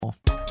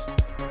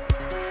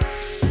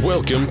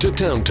Welcome to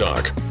Town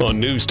Talk on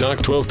News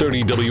Talk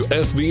 1230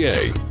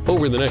 WFVA.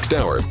 Over the next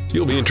hour,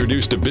 you'll be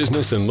introduced to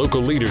business and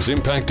local leaders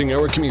impacting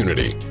our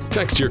community.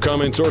 Text your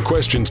comments or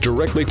questions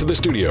directly to the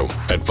studio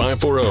at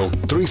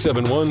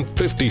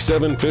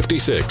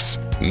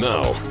 540-371-5756.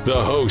 Now,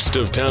 the host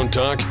of Town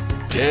Talk,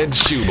 Ted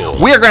Schubel.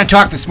 We are going to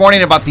talk this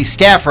morning about the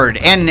Stafford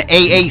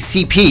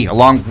NAACP,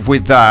 along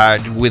with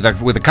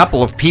a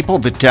couple of people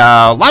that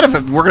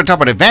we're going to talk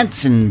about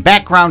events and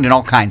background and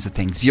all kinds of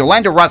things.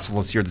 Yolanda Russell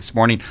is here this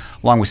morning,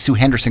 along with Sue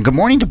Henderson. Good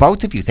morning to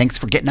both of you. Thanks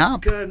for getting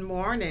up. Good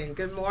morning.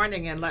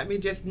 And let me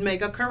just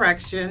make a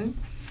correction.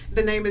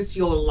 The name is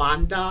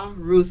Yolanda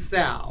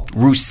Roussel.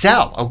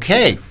 Roussel,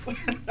 okay.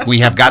 We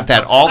have got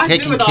that all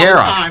taken care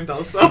of. I do it all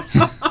the time, though, so.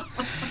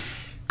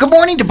 Good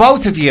morning to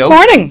both of you.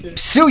 Morning.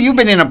 Sue, you've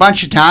been in a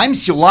bunch of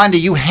times. Yolanda,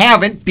 you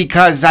haven't,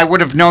 because I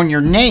would have known your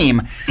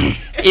name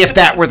if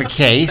that were the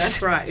case.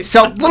 That's right.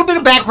 So, a little bit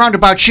of background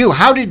about you.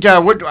 How did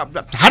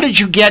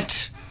you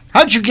get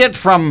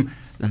from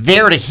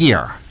there to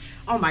here?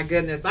 Oh my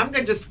goodness!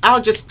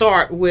 I'll just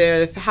start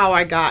with how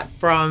I got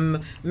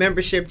from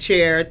membership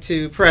chair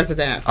to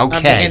president of the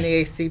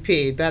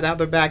NAACP. That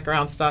other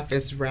background stuff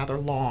is rather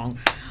long.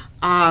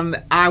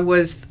 I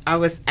was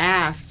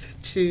asked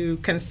to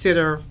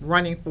consider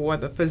running for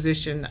the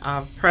position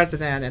of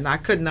president, and I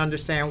couldn't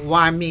understand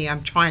why me.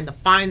 I'm trying to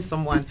find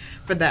someone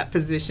for that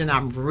position.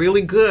 I'm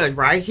really good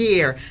right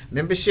here.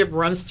 Membership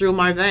runs through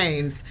my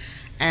veins,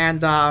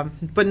 and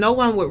but no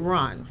one would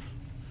run.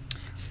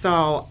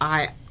 So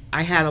I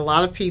had a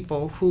lot of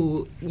people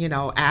who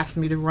asked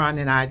me to run,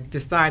 and I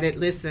decided,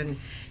 listen,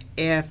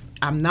 if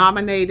I'm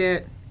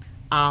nominated,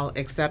 I'll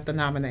accept the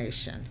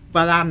nomination,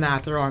 but I'm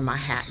not throwing my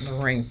hat in the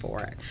ring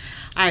for it.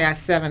 I got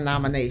 7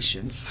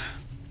 nominations.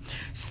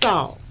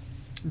 So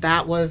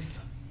that was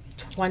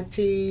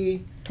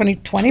 2020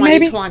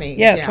 maybe? 2020.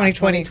 Yeah,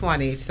 2020.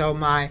 2020. So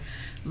my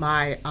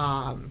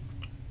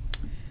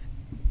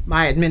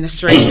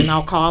administration,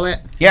 I'll call it,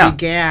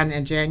 began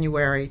in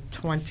January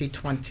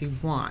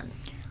 2021.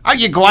 Are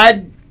you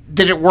glad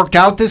that it worked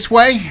out this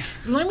way?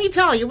 Let me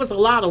tell you, it was a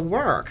lot of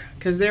work,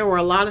 because there were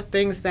a lot of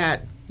things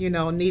that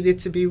needed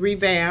to be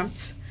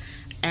revamped,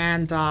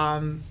 and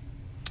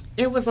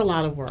it was a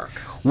lot of work.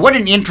 What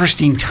an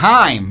interesting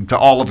time to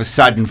all of a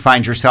sudden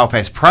find yourself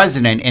as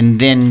president, and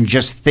then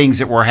just things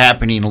that were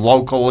happening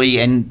locally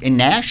and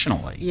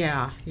nationally.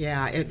 Yeah,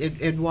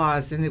 it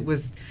was, and it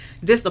was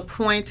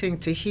disappointing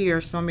to hear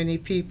so many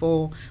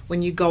people,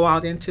 when you go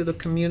out into the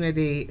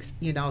community,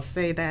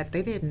 say that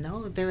they didn't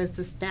know there was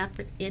the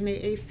Stafford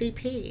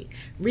NAACP.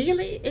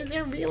 Really? Is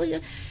there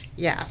really?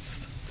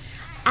 Yes.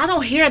 I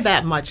don't hear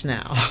that much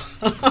now.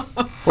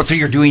 Well, so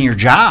you're doing your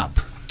job.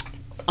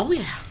 Oh,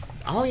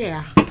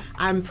 yeah.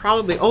 I'm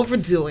probably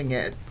overdoing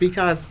it,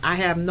 because I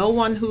have no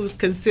one who's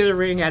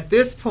considering at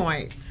this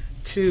point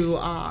to,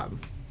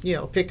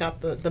 pick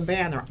up the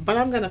banner. But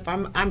I'm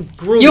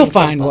grooming. You'll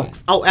find one.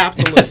 Oh,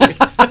 absolutely.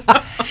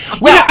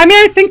 Well,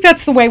 I think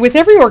that's the way with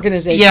every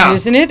organization,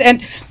 isn't it?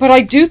 But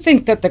I do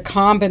think that the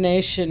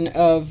combination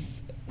of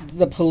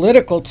the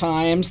political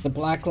times, the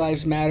Black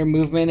Lives Matter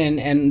movement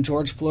and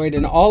George Floyd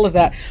and all of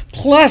that,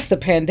 plus the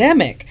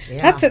pandemic,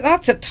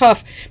 that's a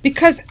tough,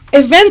 because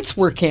events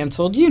were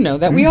canceled. You know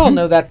that. We all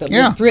know that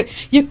lived through it.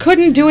 You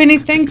couldn't do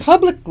anything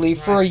publicly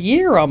for a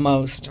year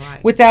almost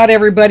without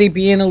everybody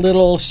being a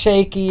little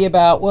shaky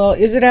about, well,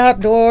 is it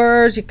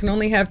outdoors? You can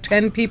only have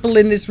 10 people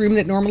in this room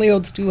that normally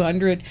holds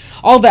 200.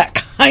 All that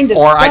kind of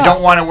stuff. Or I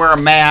don't want to wear a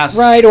mask.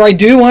 Right, or I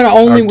do want to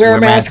only wear a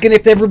mask, and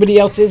if everybody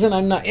else isn't,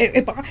 I'm not.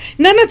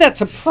 None of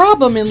that's a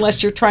problem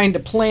unless you're trying to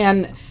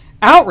plan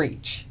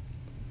outreach.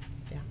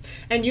 Yeah.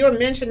 And you're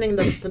mentioning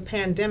the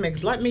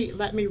pandemics. Let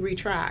me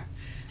retract.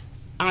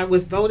 I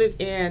was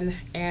voted in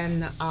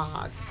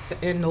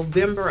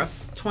November of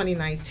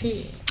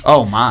 2019.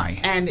 Oh my!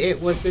 And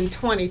it was in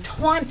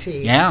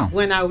 2020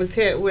 when I was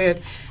hit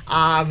with,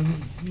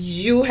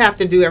 you have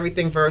to do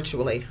everything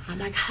virtually. I'm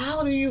like,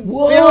 how do you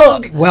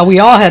build? Well, we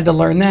all had to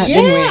learn that,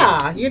 didn't we?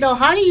 Yeah,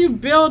 how do you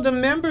build a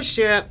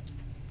membership?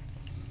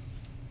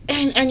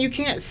 And you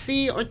can't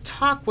see or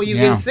talk. Well, you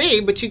can see,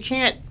 but you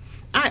can't.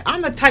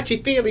 I'm a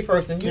touchy-feely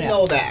person. You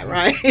know that,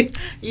 right?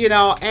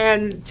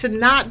 And to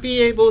not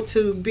be able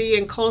to be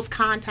in close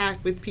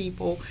contact with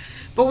people.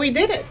 But we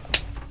did it.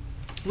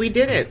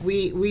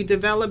 We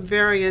developed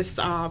various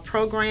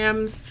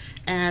programs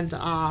and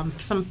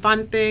some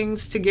fun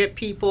things to get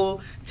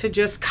people to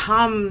just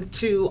come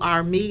to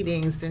our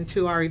meetings and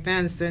to our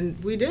events,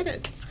 and we did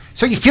it.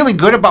 So you feeling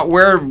good about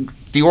where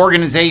the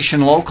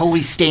organization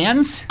locally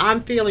stands?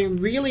 I'm feeling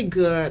really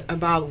good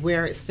about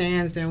where it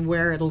stands and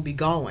where it'll be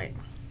going.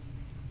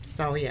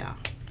 So, yeah.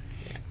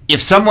 If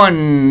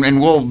someone,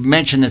 and we'll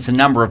mention this a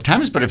number of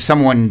times, but if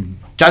someone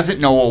doesn't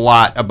know a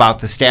lot about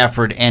the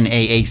Stafford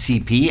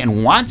NAACP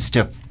and wants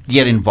to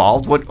get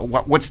involved,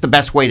 what's the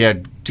best way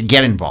to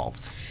get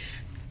involved?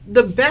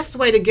 The best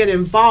way to get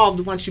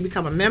involved once you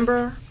become a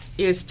member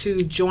is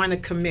to join a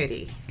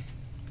committee.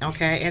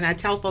 Okay? And I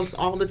tell folks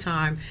all the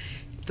time,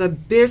 the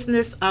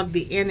business of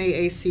the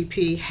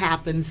NAACP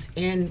happens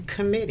in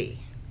committee.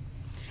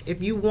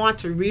 if you want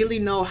to really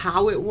know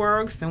how it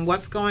works and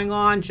what's going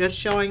on, just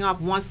showing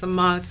up once a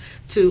month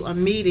to a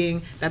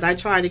meeting that I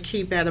try to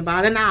keep at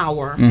about an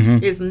hour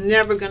is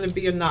never going to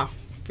be enough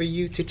for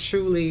you to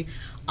truly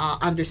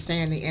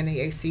understand the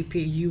NAACP.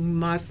 You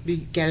must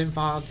get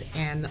involved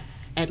in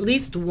at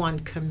least one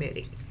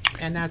committee.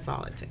 And that's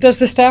all it takes. Does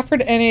the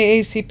Stafford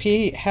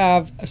NAACP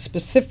have a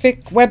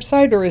specific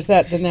website, or is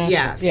that the national?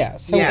 Yes. Yeah.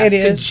 So yes.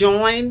 it is. To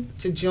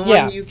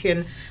join, you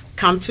can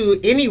come to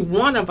any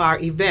one of our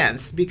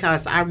events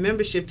because our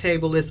membership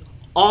table is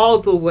all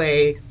the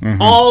way,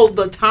 all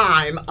the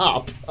time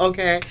up.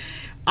 Okay,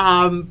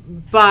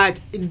 but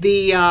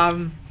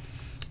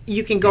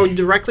you can go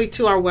directly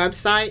to our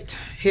website,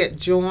 hit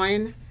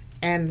join,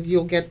 and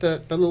you'll get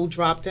the little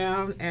drop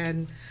down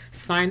and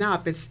sign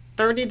up. It's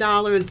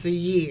 $30 a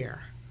year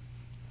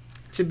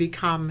to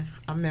become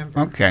a member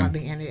of the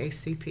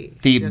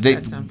NAACP. Just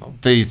that simple.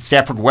 The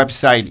Stafford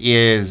website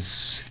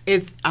is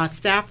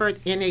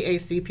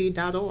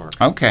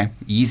staffordnaacp.org. Okay,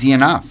 easy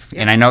enough.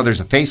 And I know there's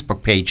a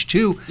Facebook page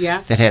too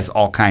that has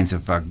all kinds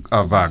of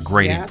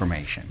great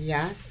information.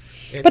 Yes.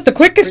 But the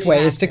quickest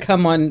way is to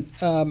come on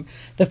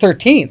the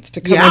 13th, to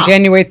come on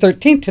January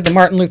 13th to the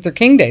Martin Luther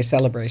King Day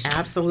celebration.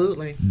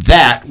 Absolutely.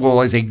 That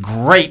is a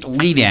great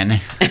lead-in.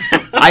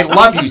 I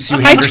love you, Sue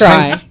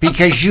Henderson,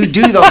 because you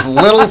do those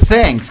little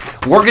things.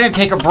 We're going to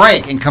take a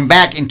break and come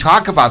back and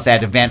talk about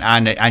that event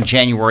on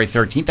January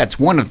 13th. That's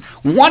one of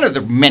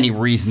the many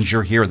reasons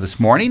you're here this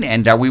morning,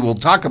 and we will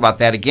talk about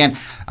that again.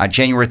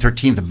 January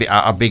 13th,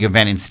 a big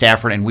event in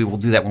Stafford, and we will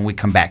do that when we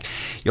come back.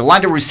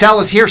 Yolanda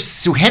Roussel is here.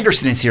 Sue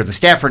Henderson is here. The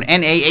Stafford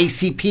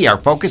NAACP. Our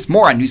focus,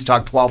 more on News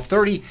Talk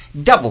 1230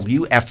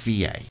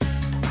 WFVA.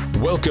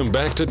 Welcome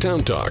back to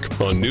Town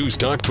Talk on News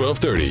Talk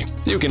 1230.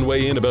 You can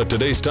weigh in about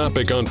today's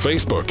topic on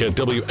Facebook at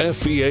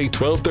WFVA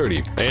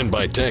 1230 and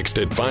by text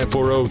at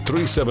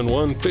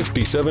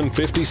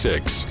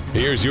 540-371-5756.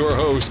 Here's your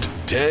host,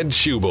 Ted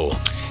Schubel.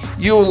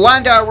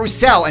 Yolanda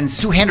Roussel and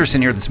Sue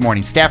Henderson here this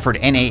morning. Stafford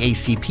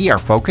NAACP, our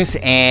focus,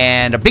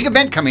 and a big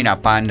event coming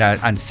up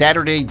on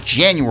Saturday,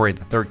 January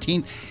the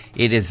 13th.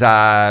 It is.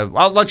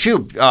 I'll let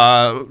you,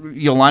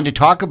 Yolanda,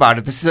 talk about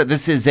it.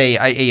 This is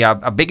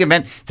a big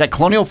event. It's at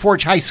Colonial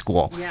Forge High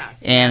School,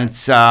 and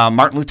it's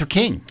Martin Luther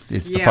King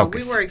is the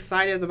focus. We were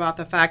excited about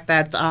the fact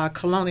that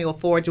Colonial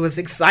Forge was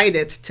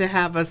excited to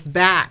have us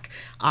back.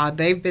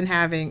 They've been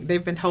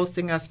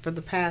hosting us for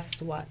the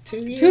past 2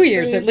 years? 2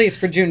 years at least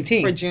for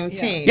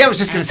Juneteenth. Yeah, I was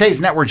just going to say,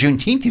 isn't that where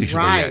Juneteenth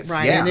usually is?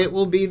 Right, yeah. And it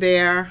will be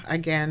there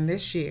again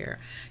this year.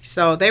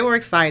 So they were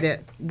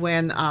excited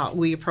when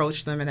we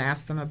approached them and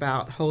asked them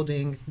about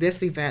holding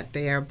this event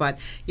there. But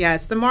yeah,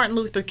 it's the Martin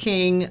Luther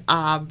King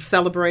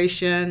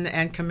celebration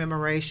and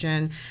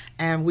commemoration,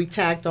 and we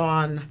tacked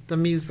on the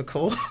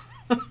musical.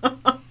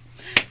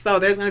 So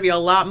there's going to be a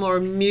lot more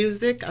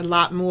music, a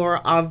lot more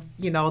of,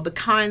 the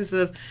kinds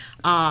of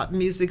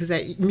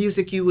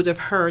music you would have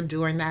heard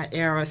during that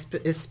era,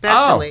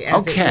 especially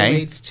as it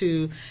relates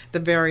to the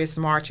various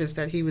marches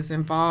that he was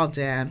involved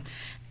in.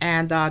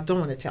 And I don't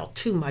want to tell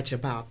too much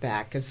about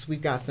that because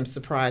we've got some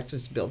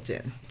surprises built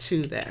in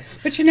to this.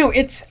 But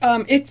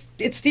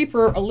it's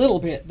deeper a little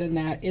bit than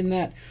that. In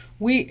that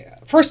we,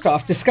 first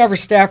off, Discover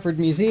Stafford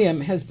Museum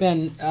has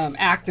been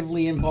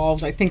actively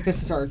involved. I think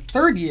this is our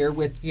third year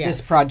with this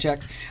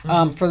project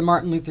for the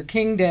Martin Luther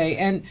King Day,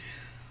 and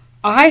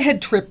I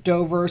had tripped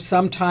over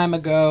some time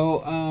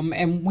ago,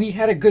 and we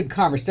had a good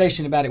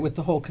conversation about it with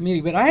the whole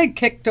community, but I had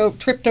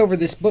tripped over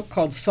this book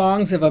called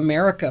Songs of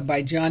America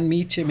by John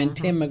Meacham and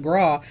Tim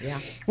McGraw,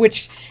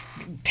 which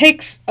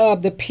takes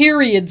the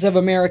periods of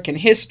American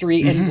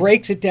history and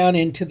breaks it down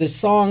into the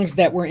songs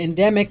that were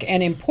endemic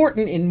and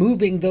important in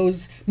moving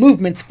those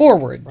movements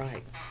forward.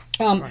 Right.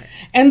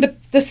 And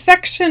the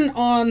section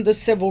on the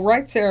civil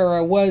rights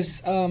era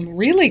was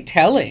really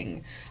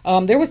telling.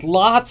 There was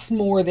lots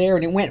more there,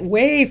 and it went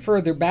way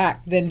further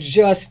back than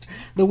just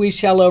the We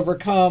Shall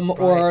Overcome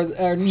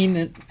or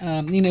Nina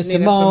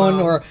Simone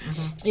or,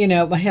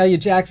 Mahalia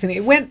Jackson.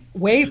 It went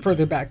way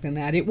further back than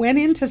that. It went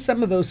into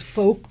some of those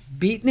folk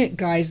beatnik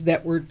guys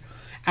that were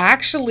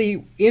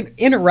actually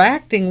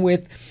interacting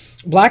with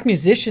black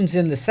musicians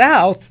in the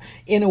South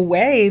in a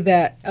way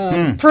that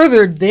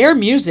furthered their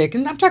music.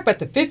 And I'm talking about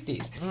the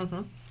 50s.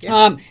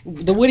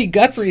 The Woody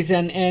Guthries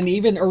and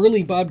even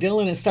early Bob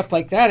Dylan and stuff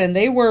like that. And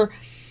they were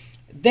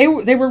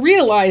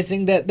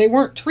realizing that they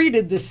weren't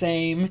treated the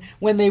same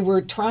when they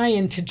were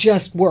trying to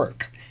just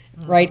work,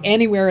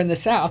 anywhere in the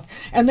South.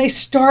 And they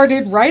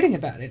started writing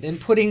about it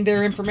and putting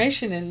their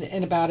information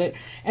in about it.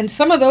 And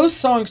some of those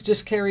songs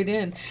just carried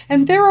in.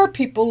 And there are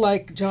people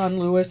like John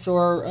Lewis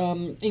or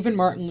even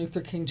Martin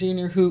Luther King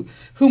Jr. who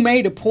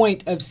made a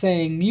point of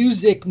saying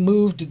music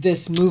moved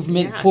this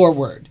movement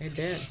forward. It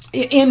did.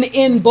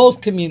 In both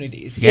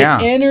communities.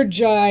 Yeah. It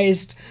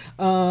energized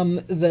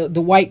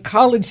the white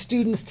college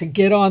students to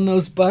get on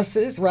those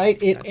buses, right?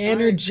 It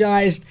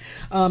energized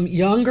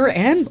younger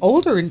and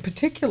older, in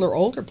particular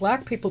older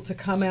black people, to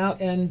come out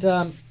and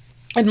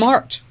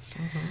march.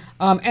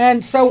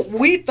 And so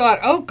we thought,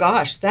 oh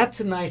gosh, that's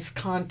a nice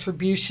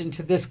contribution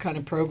to this kind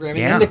of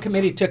programming. And the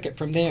committee took it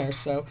from there.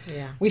 So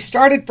we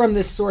started from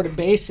this sort of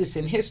basis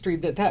in history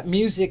that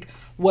music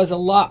was a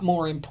lot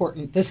more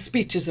important. The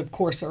speeches, of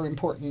course, are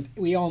important.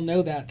 We all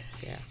know that.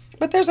 Yeah.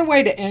 But there's a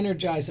way to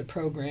energize a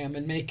program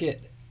and make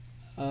it,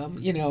 a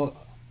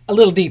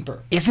little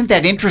deeper. Isn't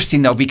that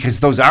interesting, though? Because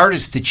those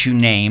artists that you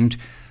named,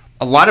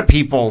 a lot of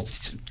people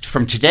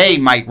from today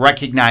might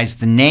recognize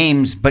the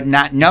names but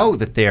not know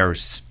that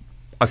there's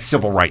a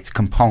civil rights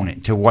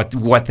component to what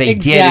they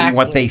did and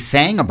what they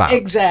sang about.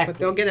 Exactly. But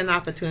they'll get an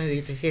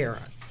opportunity to hear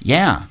it.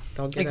 Yeah.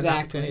 They'll get an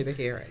opportunity to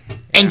hear it. Yeah.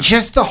 And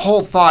just the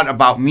whole thought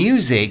about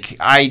music,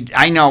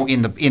 I know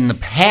in the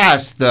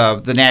past,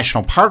 the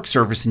National Park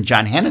Service and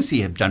John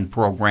Hennessy have done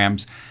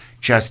programs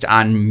just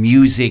on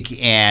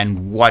music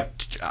and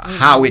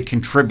how it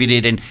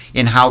contributed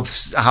and how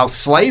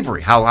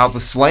slavery, how the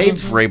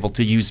slaves were able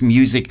to use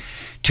music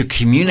to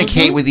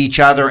communicate with each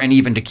other and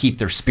even to keep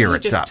their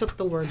spirits up. You just took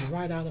the words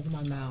right out of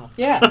my mouth.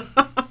 Yeah.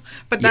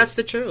 But that's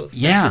the truth.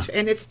 Yeah.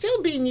 And it's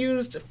still being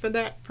used for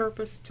that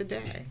purpose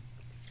today.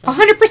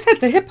 100%.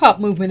 The hip-hop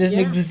movement is an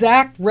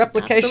exact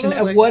replication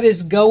of what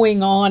is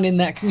going on in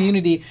that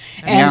community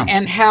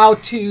and how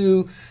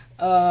to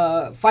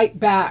fight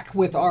back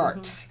with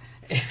arts.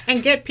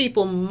 And get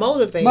people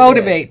motivated.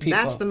 Motivate people.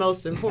 That's the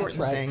most important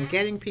thing.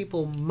 Getting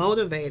people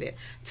motivated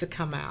to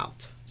come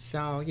out.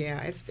 So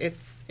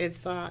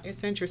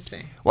it's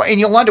interesting. Well,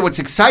 and Yolanda, what's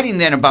exciting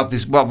then about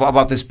this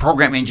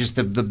program and just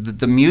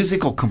the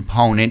musical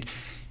component,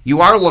 you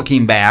are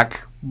looking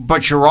back,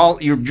 but you're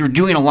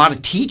doing a lot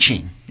of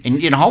teaching,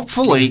 and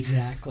hopefully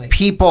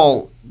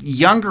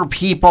younger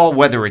people,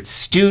 whether it's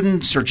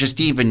students or just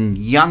even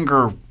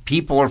younger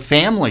people or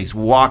families,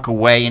 walk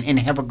away and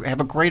have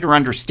a greater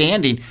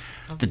understanding.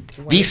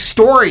 These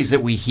stories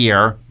that we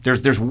hear,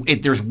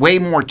 there's way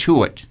more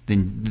to it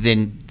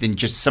than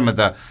just some of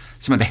the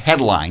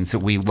headlines that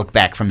we look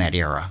back from that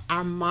era.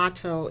 Our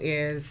motto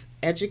is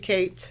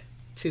educate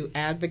to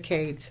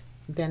advocate,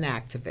 then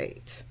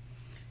activate.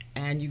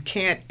 And you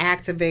can't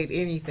activate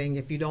anything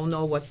if you don't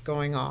know what's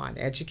going on.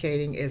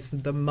 Educating is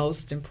the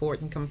most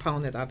important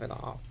component of it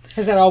all.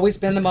 Has that always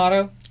been the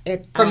motto?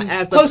 From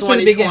as close of 2020.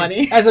 To the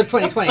beginning. As of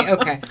 2020,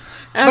 okay.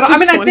 But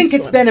I think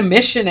it's been a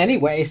mission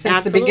anyway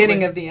since the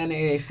beginning of the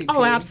NAACP.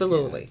 Oh,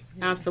 absolutely.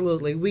 Yeah.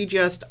 Absolutely. We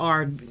just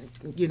are,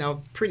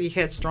 pretty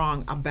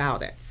headstrong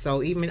about it.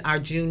 So even our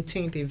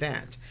Juneteenth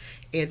event,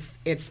 it's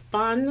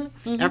fun.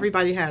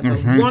 Everybody has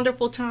a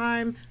wonderful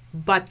time.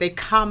 But they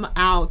come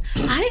out,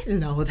 I didn't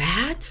know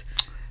that.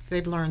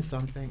 They've learned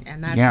something,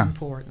 and that's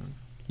important.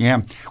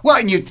 Yeah. Well,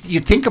 and you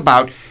think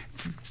about,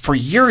 for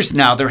years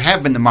now, there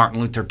have been the Martin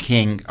Luther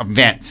King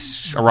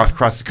events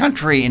across the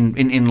country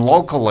and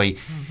locally.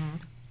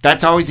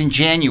 That's always in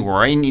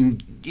January.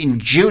 And in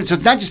June, so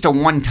it's not just a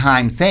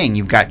one-time thing.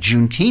 You've got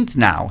Juneteenth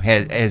now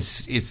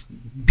as is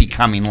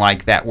becoming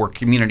like that, where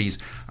communities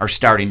are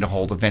starting to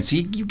hold events. So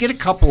you get a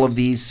couple of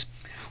these.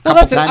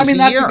 That's a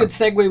good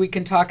segue we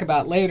can talk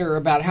about later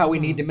about how we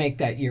need to make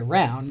that year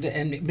round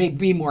and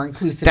be more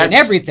inclusive in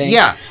everything.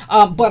 Yeah.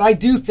 But I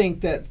do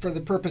think that for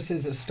the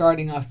purposes of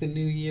starting off the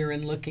new year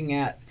and looking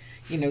at,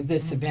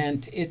 this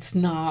event, it's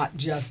not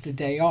just a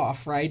day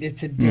off, right?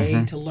 It's a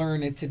day to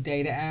learn, it's a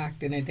day to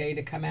act, and a day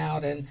to come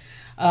out, and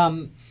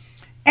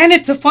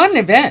it's a fun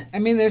event. I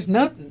mean,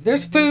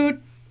 there's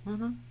food.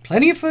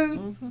 Plenty of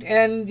food,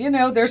 and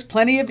there's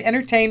plenty of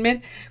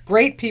entertainment,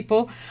 great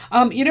people,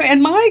 and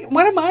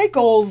one of my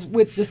goals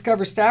with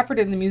Discover Stafford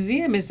in the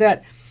museum is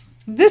that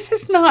this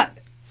is not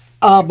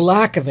a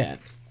black event.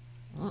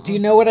 Do you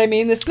know what I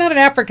mean? This is not an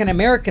African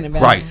American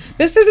event. Right.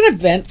 This is an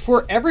event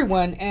for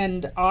everyone,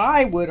 and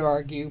I would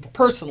argue,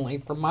 personally,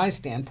 from my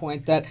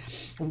standpoint, that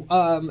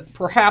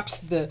perhaps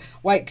the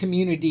white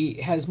community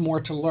has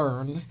more to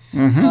learn,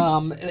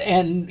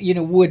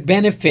 and would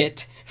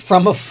benefit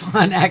from a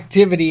fun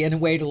activity and a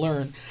way to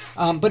learn.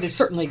 But it's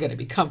certainly going to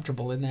be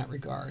comfortable in that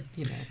regard.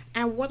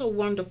 And what a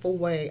wonderful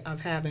way of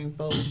having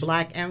both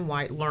black and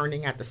white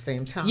learning at the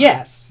same time.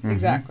 Yes,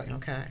 exactly.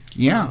 Okay.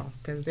 Yeah.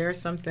 Because there are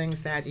some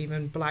things that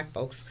even black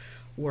folks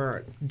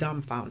were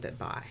dumbfounded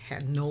by,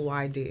 had no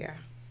idea.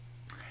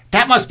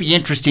 That must be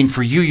interesting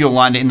for you,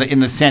 Yolanda, in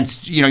the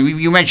sense,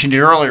 you mentioned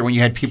it earlier when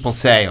you had people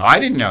say, I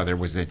didn't know there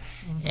was an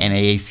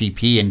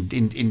NAACP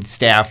in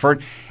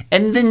Stafford.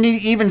 And then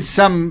even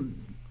some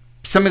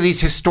of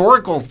these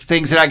historical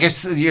things that I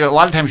guess a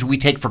lot of times we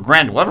take for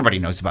granted. Well, everybody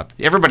knows about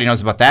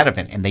that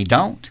event, and they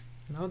don't.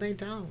 No, they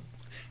don't,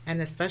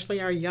 and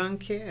especially our young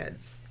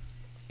kids.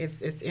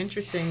 It's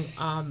interesting.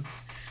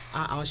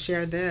 I'll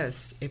share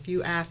this. If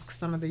you ask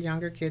some of the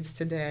younger kids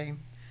today,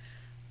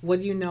 what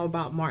do you know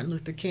about Martin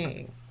Luther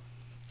King?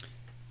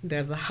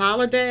 There's a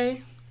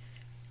holiday,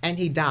 and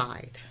he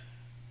died.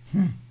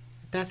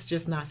 That's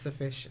just not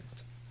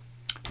sufficient.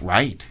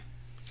 Right.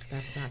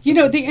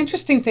 The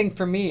interesting thing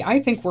for me, I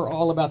think we're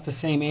all about the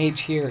same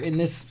age here in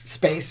this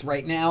space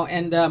right now,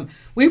 and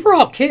we were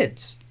all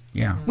kids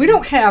Yeah. We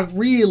don't have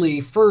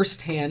really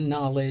firsthand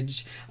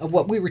knowledge of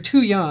what we were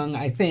too young,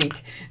 I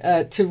think,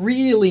 to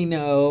really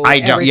know. I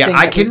don't. Yeah,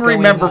 I can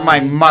remember on. my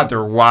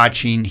mother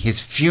watching his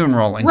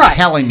funeral and Right.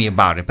 telling me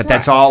about it, but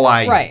that's all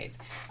I. Right.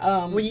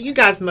 Well, you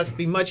guys must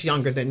be much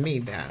younger than me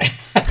then.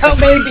 Oh,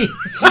 maybe.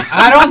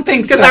 I don't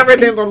think so. Because I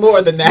remember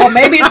more than that. Well,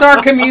 maybe it's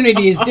our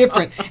community is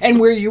different. And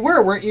where you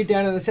weren't you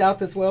down in the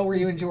South as well? Were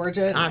you in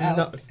Georgia?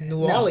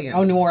 New Orleans.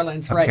 Oh, New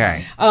Orleans, right.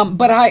 Okay.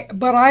 But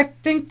I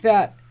think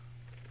that,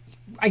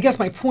 I guess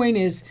my point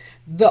is,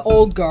 the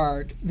old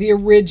guard, the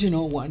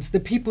original ones, the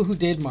people who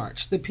did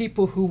march, the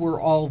people who were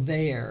all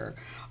there,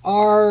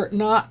 are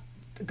not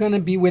going to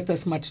be with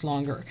us much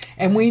longer,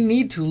 and we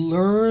need to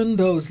learn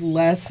those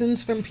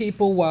lessons from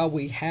people while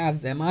we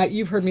have them.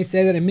 You've heard me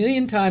say that a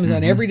million times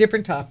on every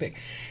different topic.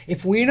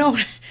 If we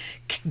don't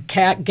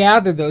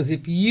gather those,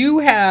 if you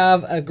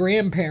have a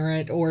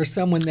grandparent or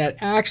someone that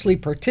actually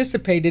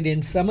participated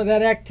in some of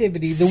that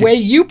activity the way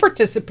you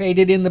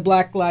participated in the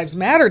Black Lives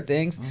Matter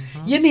things,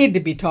 you need to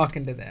be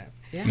talking to them.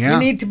 Yeah. Yeah. You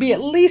need to be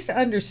at least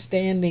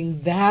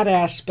understanding that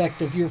aspect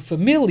of your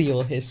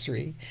familial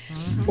history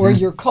or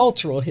your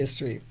cultural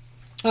history.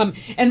 And,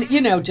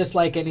 just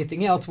like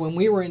anything else, when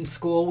we were in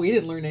school, we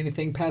didn't learn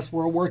anything past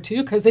World War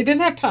II because they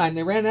didn't have time.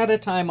 They ran out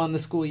of time on the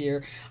school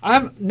year.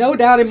 I'm no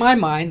doubt in my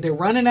mind they're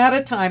running out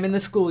of time in the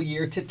school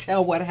year to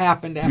tell what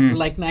happened after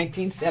like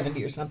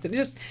 1970 or something.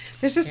 There's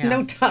just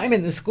no time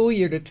in the school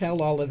year to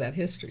tell all of that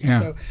history. Yeah.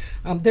 So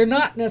they're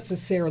not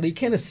necessarily, you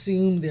can't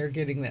assume they're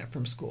getting that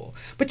from school.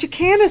 But you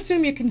can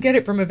assume you can get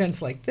it from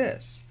events like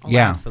this. Oh,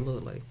 Yeah.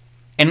 Absolutely.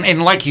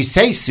 And like you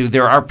say, Sue,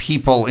 there are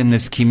people in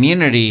this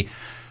community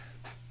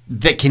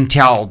that can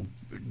tell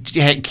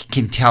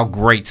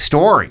great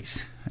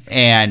stories,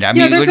 and I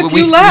mean, there's a few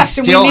we left,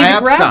 still and we need to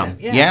have grab some.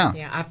 it. Yeah.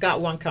 Yeah, I've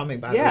got one coming,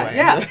 by the way.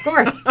 Yeah, of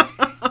course.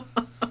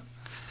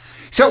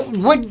 So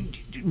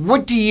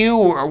what do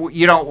you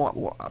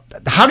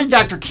how did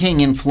Dr. King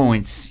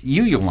influence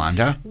you,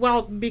 Yolanda?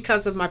 Well,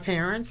 because of my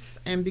parents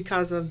and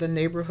because of the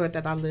neighborhood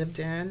that I lived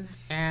in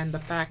and the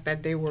fact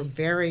that they were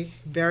very,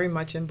 very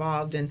much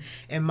involved in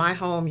my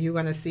home. You're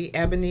going to see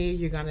Ebony,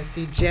 you're going to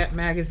see Jet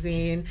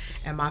magazine,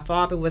 and my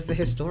father was the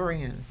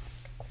historian.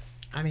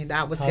 I mean,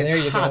 that was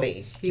his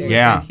hobby.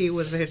 He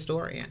was a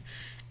historian.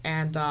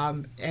 And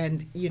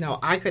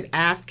I could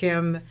ask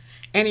him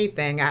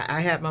anything. I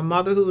had my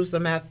mother who was the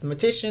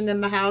mathematician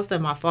in the house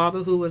and my father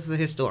who was the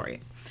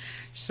historian.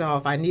 So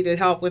if I needed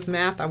help with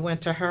math, I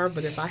went to her.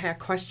 But if I had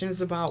questions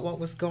about what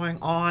was going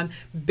on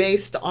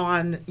based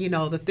on,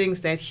 the things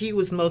that he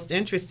was most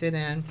interested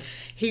in,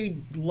 he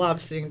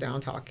loved sitting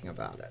down talking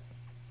about it.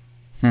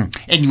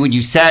 And when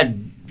you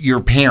said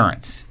your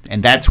parents,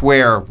 and that's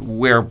where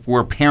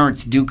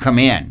parents do come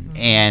in,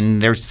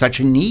 and there's such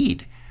a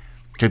need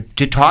to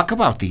talk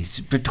about these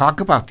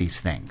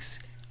things.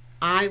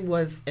 I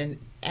was an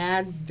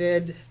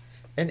avid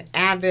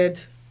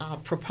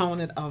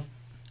proponent of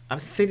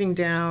sitting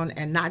down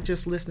and not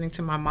just listening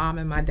to my mom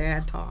and my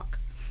dad talk,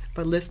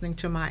 but listening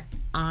to my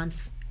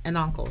aunts and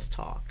uncles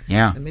talk.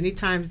 Yeah. And many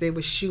times they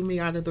would shoo me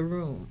out of the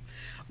room,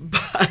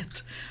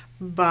 but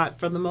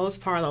for the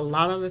most part, a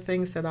lot of the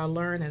things that I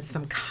learned and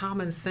some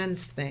common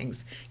sense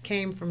things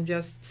came from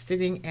just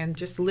sitting and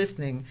just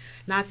listening,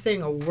 not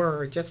saying a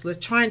word,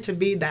 just trying to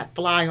be that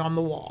fly on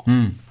the wall.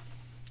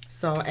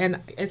 So, and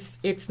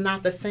it's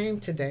not the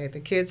same today. The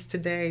kids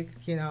today,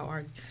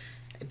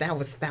 that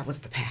was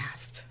the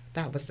past.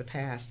 That was the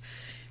past.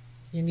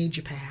 You need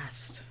your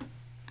past.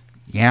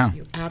 Yeah.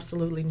 You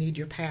absolutely need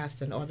your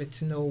past in order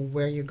to know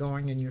where you're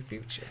going in your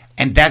future.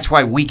 And that's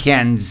why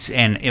weekends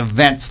and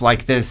events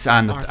like this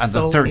on the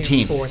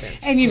 13th.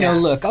 Important.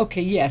 And look,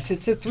 okay, yes,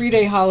 it's a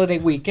 3-day holiday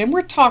weekend.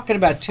 We're talking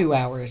about 2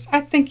 hours.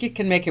 I think you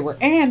can make it work.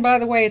 And by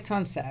the way, it's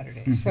on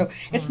Saturday. So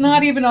it's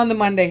not even on the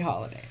Monday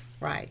holiday.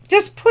 Right.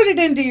 Just put it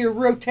into your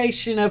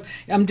rotation of,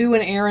 I'm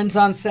doing errands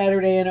on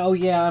Saturday, and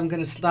I'm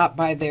going to stop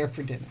by there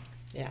for dinner.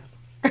 Yeah.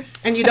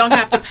 And you don't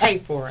have to pay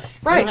for it.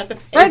 Right. You don't have to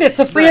pay. Right, it's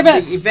a free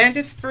event. The event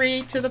is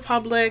free to the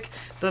public.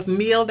 The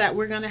meal that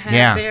we're going to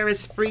have there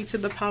is free to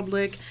the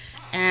public.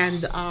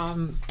 And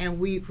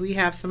we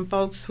have some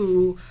folks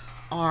who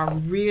are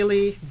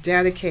really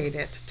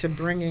dedicated to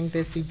bringing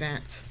this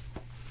event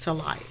to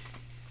life.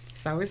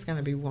 So it's going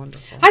to be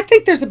wonderful. I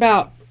think there's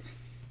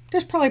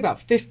probably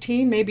about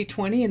 15, maybe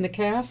 20 in the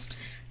cast.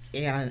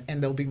 Yeah,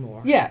 and there'll be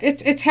more. Yeah,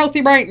 it's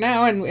healthy right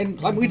now,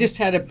 and we just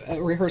had a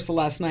rehearsal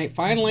last night,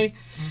 finally.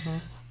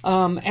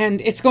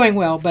 And it's going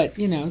well, but,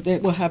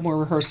 we'll have more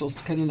rehearsals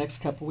in the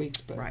next couple weeks.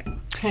 But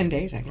 10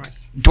 days, I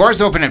guess.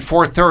 Doors open at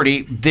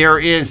 4:30. There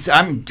is,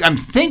 I'm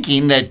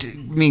thinking that,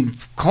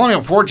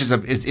 Colonial Forge is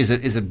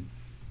a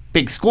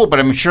big school, but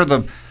I'm sure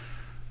the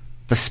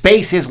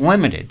space is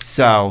limited,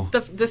 so...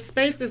 The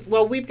space is,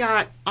 we've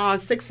got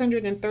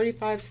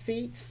 635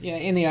 seats. Yeah,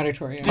 in the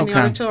auditorium. In the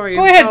auditorium.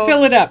 Go ahead,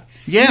 fill it up.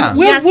 Yeah.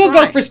 We'll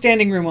go for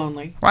standing room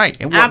only. Right,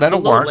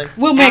 that'll work.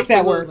 We'll make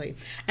that work.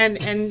 And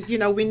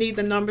we need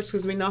the numbers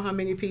because we know how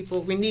many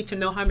people, we need to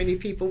know how many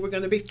people we're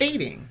going to be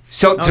feeding.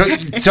 So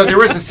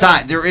there is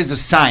a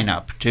sign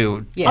up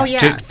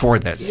for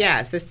this.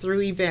 Yes, it's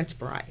through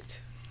Eventbrite.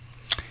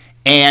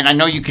 And I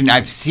know you can.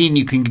 I've seen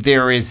you can.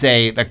 There is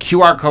the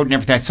QR code and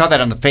everything. I saw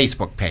that on the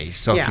Facebook page.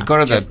 So if you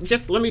go to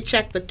just let me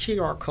check the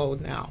QR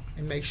code now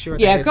and make sure.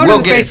 Yeah, go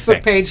to the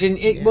Facebook page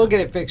and we'll get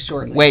it fixed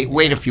shortly.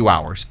 Wait a few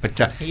hours, but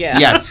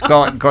yes,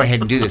 go ahead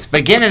and do this. But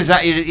again, it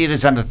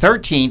is on the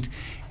 13th,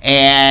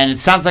 and it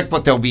sounds like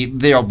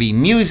there'll be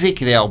music,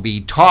 there'll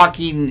be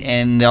talking,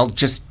 and they'll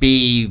just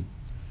be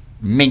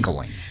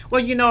mingling.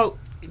 Well,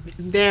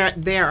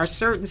 there are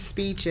certain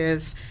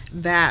speeches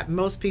that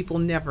most people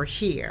never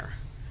hear.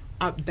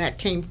 That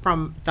came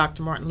from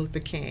Dr. Martin Luther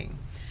King.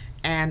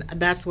 And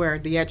that's where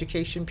the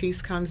education piece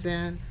comes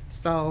in.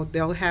 So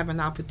they'll have an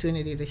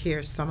opportunity to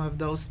hear some of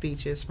those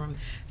speeches from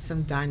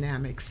some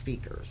dynamic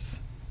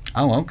speakers.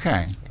 Oh,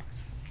 okay.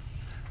 Yes.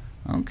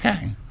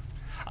 Okay.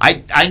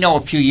 I know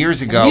a few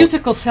years ago. A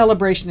musical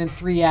celebration in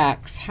 3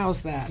 acts.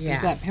 How's that? Yes.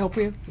 Does that help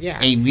you?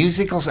 Yes.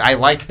 I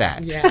like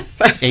that.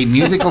 Yes. A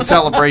musical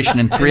celebration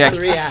in 3 acts.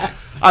 3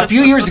 acts. A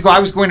few years ago, I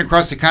was going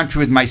across the country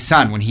with my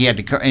son when he had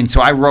to go, and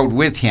so I rode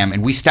with him,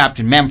 and we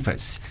stopped in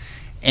Memphis.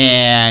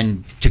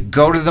 And to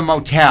go to the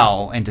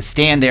motel and to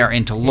stand there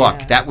and to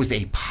look, that was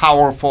a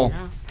powerful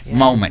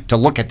moment to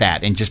look at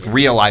that and just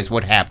realize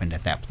what happened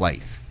at that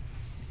place.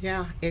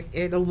 Yeah,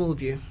 it'll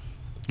move you.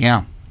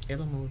 Yeah.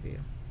 It'll move you.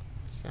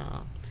 So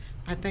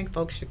I think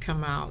folks should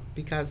come out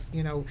because,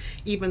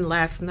 even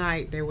last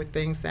night there were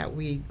things that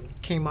we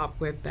came up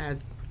with that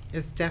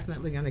is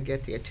definitely going to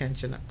get the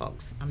attention of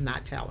folks. I'm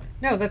not telling.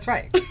 No, that's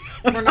right.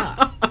 We're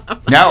not.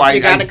 No,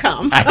 you got to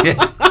come.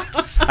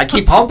 I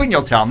keep hoping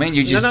you'll tell me, and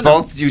you just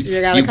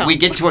we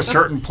get to a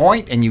certain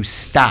point and you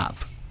stop.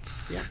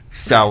 Yeah.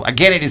 So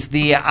again, it is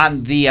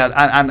on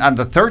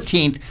the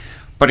 13th,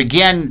 but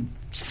again,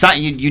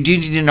 you do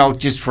need to know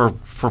just for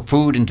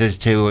food and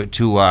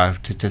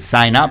to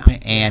sign up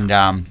and.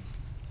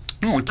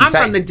 I'm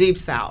from the Deep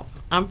South.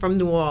 I'm from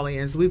New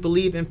Orleans. We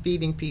believe in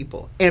feeding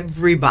people,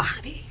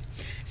 everybody.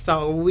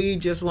 So we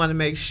just want to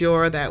make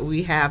sure that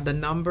we have the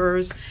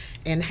numbers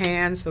in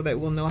hand so that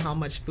we'll know how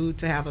much food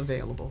to have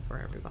available for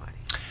everybody.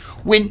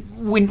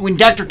 When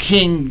Dr.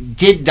 King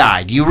did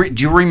die, do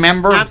you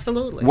remember?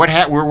 Absolutely.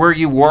 Where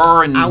you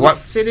were and I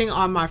was sitting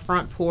on my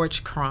front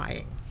porch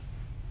crying.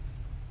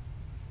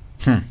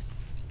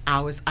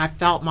 I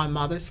felt my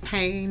mother's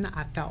pain.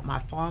 I felt my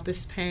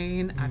father's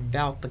pain. I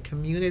felt the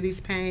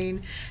community's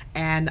pain,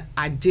 and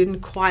I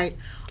didn't quite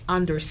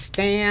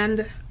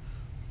understand.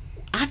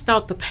 I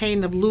felt the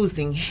pain of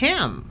losing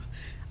him.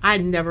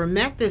 I'd never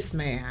met this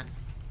man,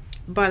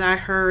 but I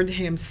heard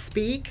him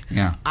speak.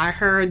 Yeah. I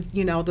heard,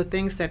 the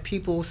things that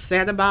people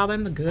said about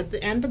him, the good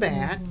and the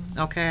bad.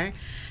 Okay,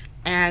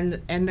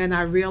 and then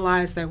I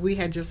realized that we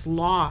had just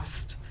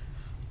lost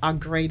a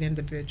great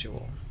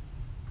individual.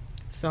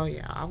 So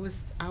I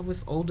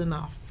was old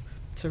enough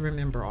to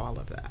remember all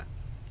of that.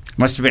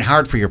 Must have been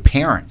hard for your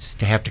parents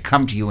to have to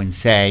come to you and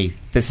say,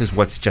 "This is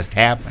what's just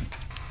happened."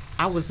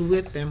 I was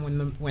with them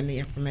when the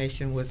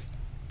information was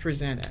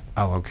presented.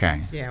 Oh,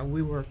 okay. Yeah,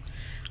 we were.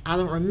 I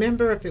don't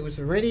remember if it was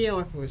the radio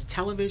or if it was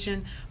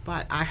television,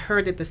 but I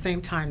heard at the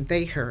same time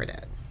they heard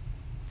it,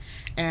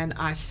 and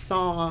I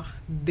saw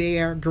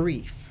their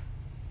grief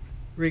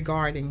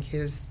regarding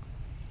his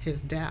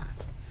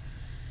death.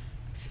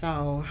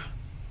 So.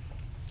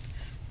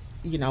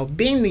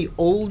 Being the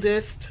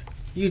oldest,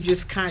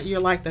 you're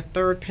like the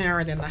third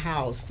parent in the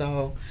house.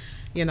 So,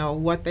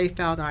 what they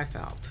felt, I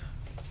felt.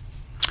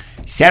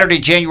 Saturday,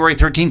 January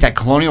 13th at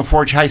Colonial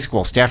Forge High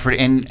School, Stafford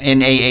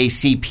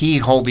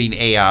NAACP holding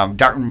a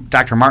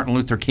Dr. Martin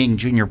Luther King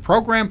Jr.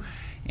 program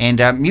and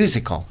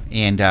musical.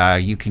 And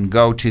you can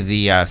go to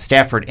the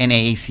Stafford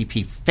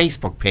NAACP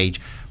Facebook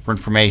page for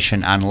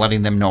information on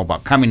letting them know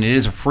about coming. It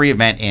is a free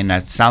event, and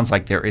it sounds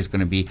like there is going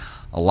to be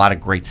a lot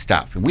of great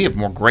stuff. And we have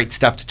more great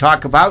stuff to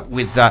talk about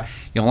with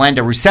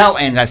Yolanda Roussel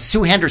and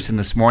Sue Henderson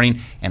this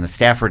morning and the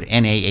Stafford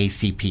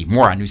NAACP.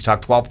 More on News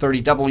Talk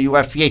 1230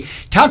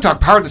 WFVA. Town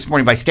Talk powered this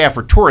morning by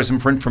Stafford Tourism.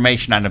 For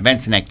information on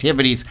events and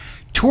activities,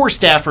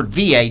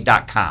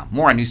 tourstaffordva.com.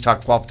 More on News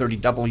Talk 1230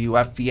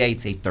 WFVA.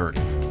 It's 8:30.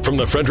 From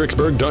the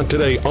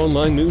Fredericksburg.Today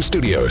online news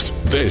studios,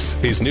 this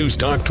is News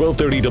Talk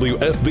 1230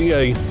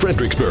 WFVA,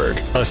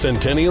 Fredericksburg, a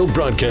Centennial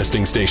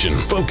broadcasting station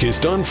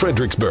focused on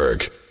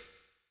Fredericksburg.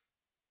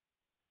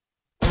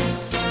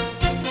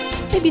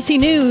 ABC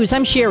News,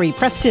 I'm Sherry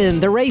Preston.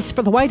 The race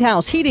for the White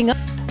House heating up.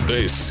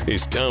 This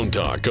is Town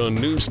Talk on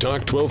News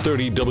Talk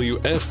 1230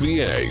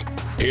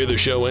 WFVA. Hear the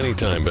show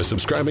anytime by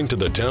subscribing to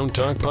the Town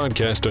Talk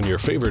podcast on your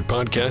favorite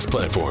podcast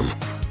platform.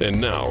 And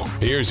now,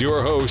 here's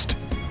your host,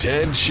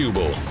 Ted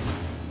Schubel.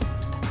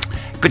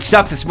 Good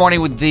stuff this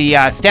morning with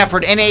the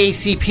Stafford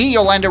NAACP.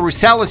 Yolanda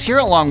Roussel is here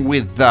along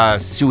with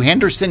Sue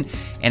Henderson.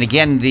 And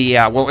again,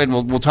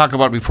 we'll talk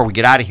about it before we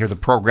get out of here, the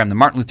program, the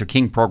Martin Luther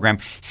King program,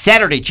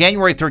 Saturday,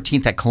 January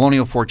 13th at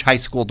Colonial Forge High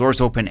School. Doors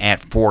open at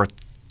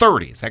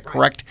 4:30. Is that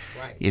correct?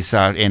 Right.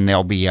 And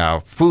there'll be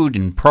food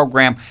and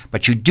program,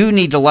 but you do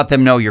need to let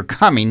them know you're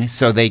coming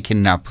so they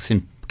can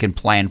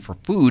plan for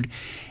food.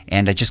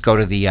 And just go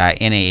to the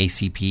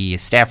NAACP,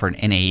 Stafford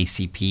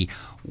NAACP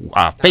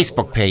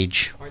Facebook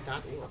page.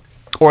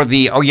 Or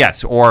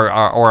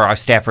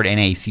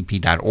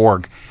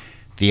staffordnaacp.org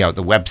the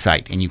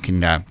website, and you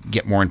can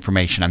get more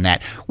information on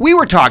that. We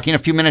were talking a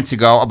few minutes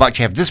ago about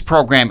you have this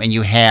program and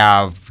you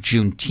have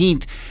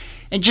Juneteenth,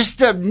 and just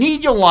the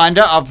need,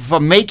 Yolanda,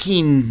 of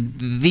making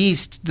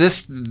these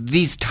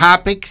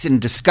topics and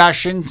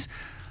discussions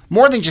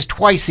more than just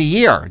twice a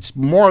year. It's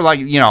more like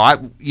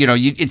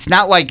it's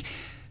not like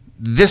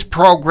this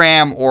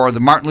program or the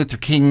Martin Luther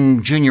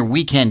King Jr.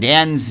 weekend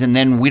ends and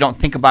then we don't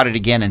think about it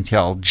again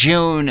until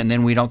June, and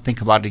then we don't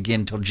think about it again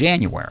until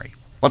January.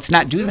 Let's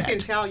not do that. I can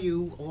tell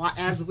you,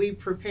 as we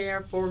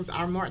prepare for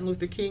our Martin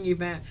Luther King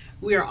event,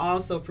 we are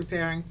also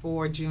preparing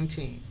for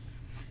Juneteenth.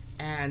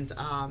 And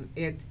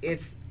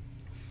it's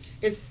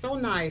so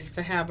nice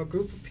to have a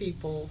group of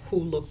people who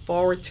look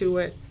forward to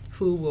it,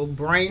 who will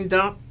brain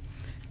dump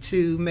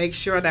to make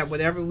sure that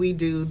whatever we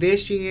do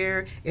this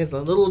year is a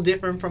little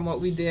different from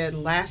what we did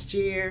last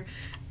year.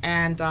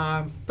 And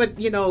but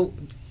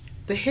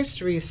the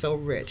history is so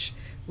rich,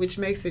 which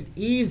makes it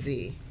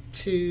easy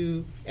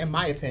to, in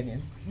my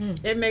opinion,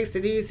 it makes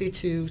it easy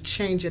to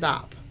change it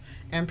up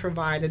and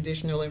provide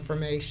additional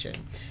information.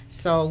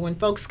 So when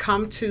folks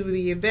come to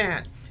the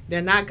event,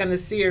 they're not going to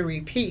see a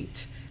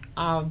repeat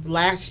of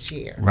last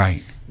year.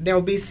 Right. There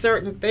will be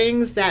certain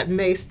things that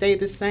may stay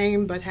the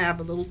same but have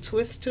a little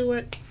twist to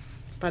it,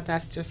 but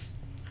that's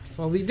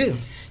what we do.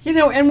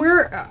 And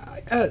we're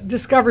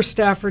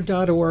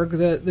discoverstafford.org,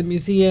 the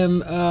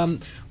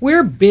museum.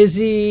 We're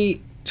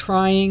busy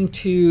trying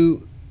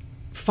to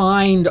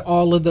find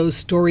all of those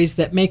stories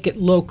that make it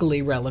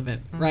locally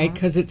relevant, right?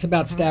 Because it's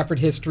about Stafford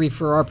history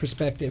for our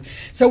perspective.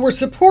 So we're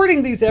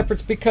supporting these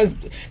efforts because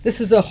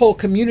this is a whole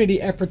community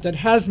effort that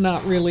has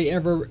not really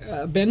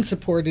ever been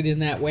supported in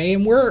that way.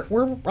 And we're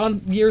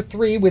on year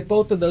 3 with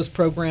both of those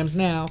programs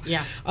now.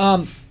 Yeah.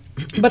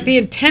 But the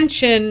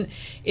intention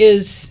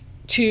is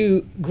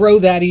to grow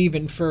that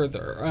even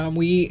further.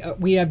 We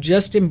have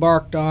just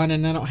embarked on,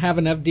 and I don't have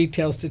enough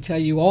details to tell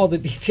you all the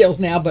details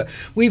now, but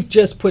we've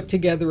just put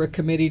together a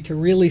committee to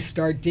really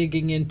start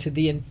digging into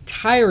the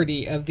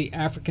entirety of the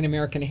African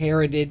American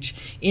heritage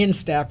in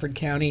Stafford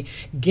County,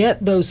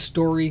 get those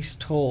stories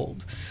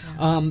told.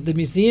 The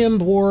museum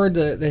board,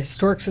 the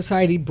Historic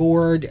Society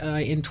board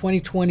in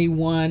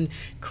 2021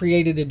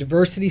 created a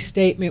diversity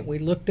statement. We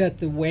looked at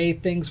the way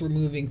things were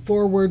moving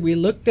forward. We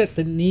looked at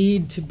the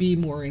need to be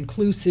more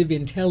inclusive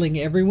in telling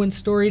everyone's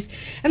stories.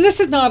 And this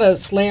is not a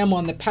slam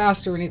on the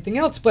past or anything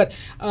else, but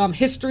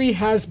history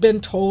has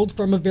been told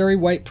from a very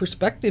white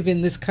perspective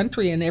in this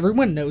country, and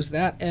everyone knows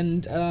that.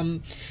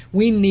 And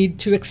we need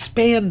to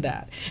expand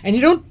that. And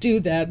you don't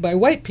do that by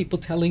white people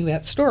telling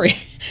that story.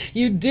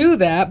 You do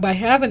that by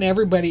having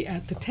everybody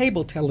at the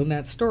table telling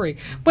that story.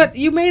 But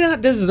you may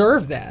not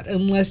deserve that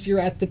unless you're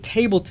at the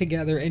table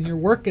together and you're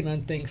working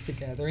on things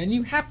together. And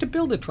you have to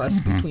build a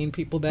trust between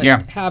people that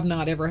have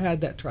not ever had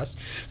that trust.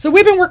 So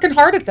we've been working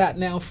hard at that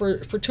now for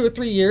 2 or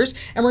 3 years,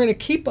 and we're going to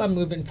keep on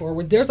moving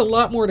forward. There's a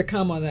lot more to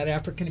come on that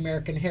African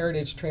American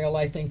Heritage Trail,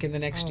 I think, in the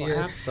next year.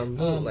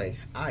 Absolutely.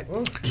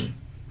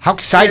 How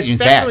exciting is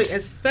that?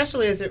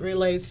 Especially as it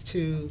relates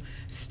to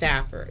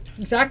Stafford.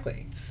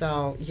 Exactly.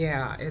 So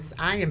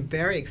I am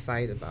very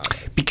excited about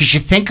it. Because you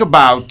think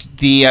about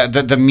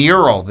the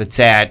mural that's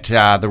at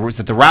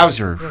the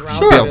Rouser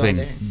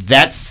building.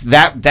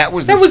 That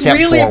was a step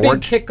really forward. A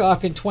big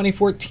kickoff in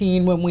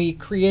 2014 when we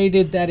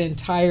created that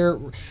entire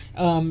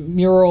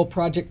mural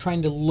project,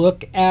 trying to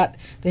look at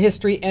the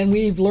history, and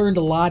we've learned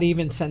a lot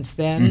even since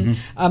then.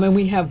 And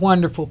we have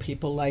wonderful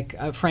people like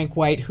Frank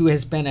White, who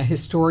has been a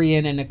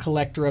historian and a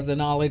collector of the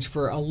knowledge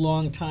for a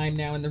long time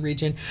now in the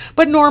region.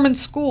 But Norman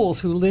Schools,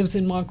 who lives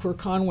in Moncur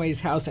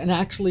Conway's house and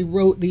actually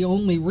wrote the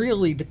only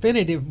really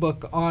definitive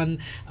book on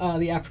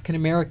the African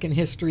American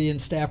history in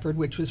Stafford,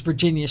 which was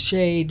Virginia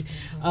Shade.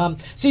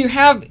 So you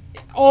have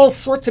all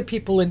sorts of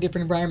people in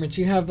different environments.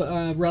 You have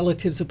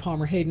relatives of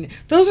Palmer Hayden.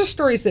 Those are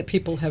stories that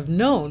people have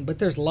known, but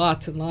there's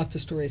lots and lots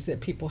of stories that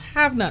people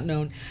have not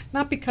known,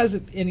 not because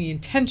of any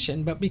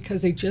intention, but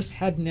because they just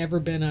had never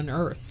been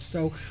unearthed.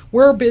 So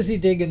we're busy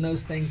digging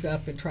those things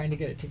up and trying to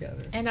get it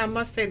together. And I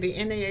must say the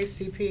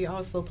NAACP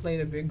also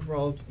played a big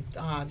role.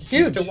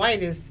 Huge. Mr.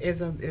 White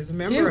is a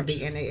member of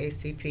the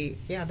NAACP.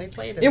 Yeah, they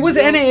played it. It was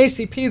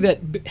NAACP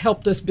that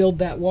helped us build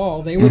that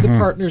wall. They were the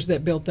partners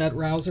that built that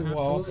Rouser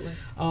wall.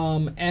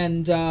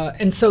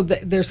 And so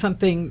there's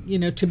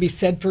something to be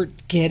said for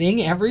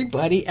getting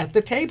everybody at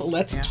the table.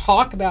 Let's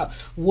talk about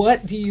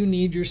what do you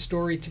need your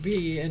story to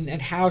be,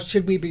 and how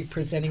should we be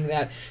presenting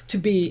that to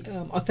be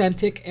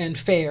authentic and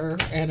fair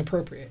and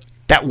appropriate.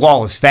 That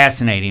wall is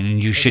fascinating,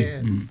 and you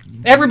should.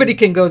 Everybody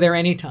can go there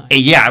anytime.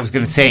 Yeah, I was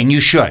going to say, and you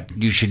should.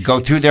 You should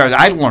go through there.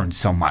 I learned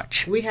so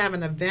much. We have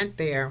an event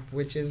there,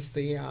 which is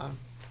the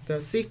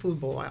seafood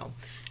boil,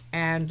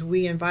 and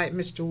we invite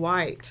Mr.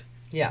 White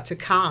to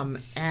come,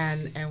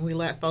 and we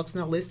let folks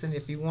know, listen,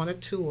 if you want a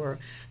tour,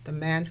 the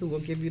man who will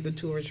give you the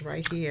tour is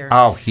right here.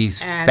 Oh, he's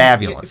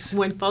fabulous.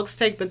 When folks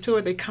take the tour,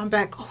 they come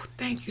back, oh,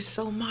 thank you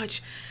so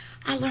much.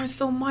 I learned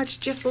so much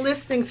just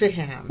listening to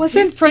him.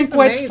 Wasn't Frank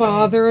White's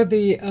father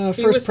the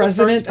first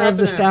president of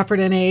the Stafford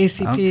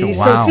NAACP? Okay,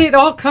 wow. So see, it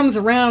all comes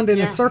around in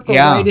a circle,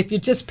 right, if you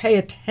just pay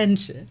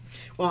attention.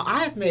 Well,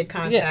 I have made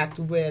contact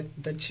with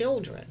the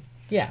children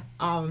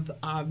of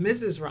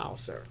Mrs.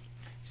 Rouser.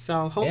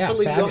 So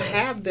hopefully we'll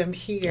have them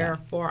here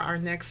for our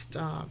next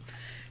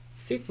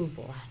seafood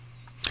boil.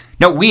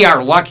 No, we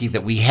are lucky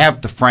that we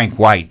have the Frank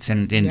Whites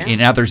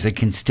and others that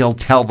can still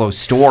tell those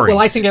stories.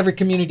 Well, I think every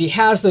community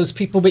has those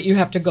people, but you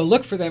have to go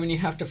look for them, and you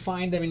have to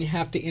find them, and you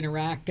have to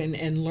interact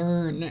and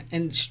learn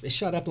and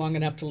shut up long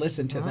enough to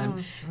listen to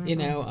them. You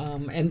know,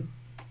 and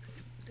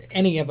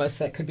any of us,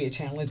 that could be a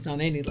challenge on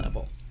any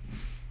level.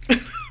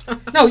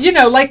 No, you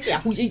know, like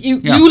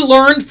you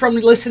learned from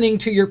listening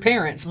to your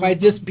parents by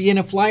just being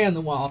a fly on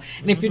the wall.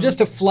 And if you're just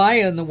a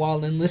fly on the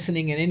wall and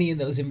listening in any of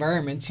those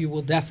environments, you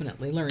will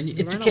definitely learn.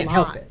 You can't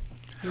help it.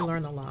 You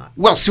learn a lot.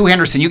 Well, Sue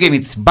Henderson, you gave me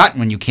this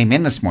button when you came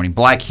in this morning.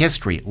 Black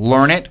History.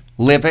 Learn it,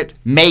 live it,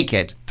 make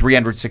it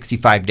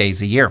 365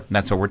 days a year.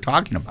 That's what we're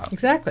talking about.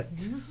 Exactly.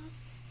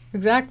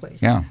 Exactly.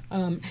 Yeah.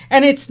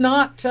 And it's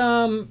not,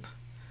 I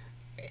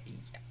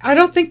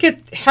don't think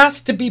it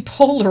has to be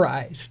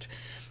polarized.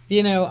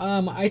 You know,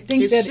 I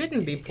think it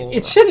shouldn't be polarized.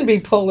 It shouldn't be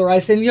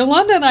polarized. And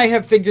Yolanda and I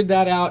have figured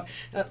that out,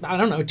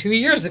 2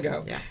 years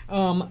ago. Yeah.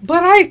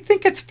 But I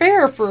think it's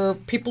fair for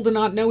people to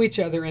not know each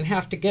other and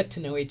have to get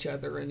to know each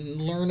other and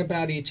learn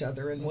about each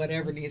other and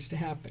whatever needs to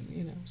happen,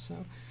 you know, so.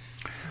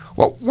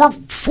 Well, we're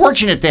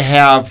fortunate to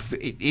have,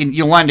 in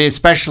Yolanda,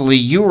 especially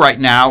you right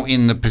now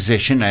in the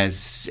position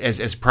as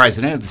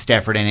president of the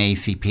Stafford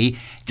NAACP.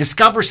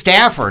 Discover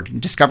Stafford,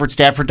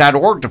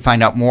 discoveredstafford.org to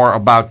find out more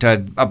about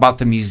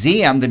the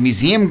museum. The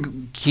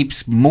museum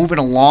keeps moving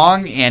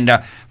along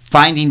and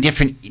finding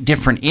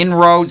different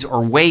inroads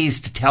or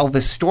ways to tell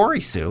this story,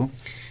 Sue.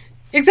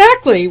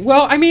 Exactly.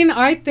 Well, I mean,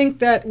 I think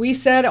that we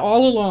said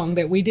all along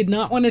that we did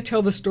not want to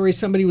tell the story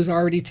somebody was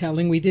already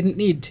telling. We didn't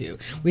need to.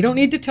 We don't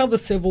need to tell the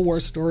Civil War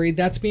story.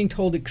 That's being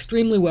told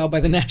extremely well by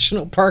the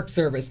National Park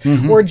Service,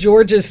 or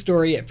Georgia's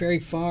story at Ferry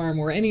Farm,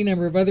 or any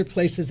number of other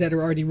places that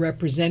are already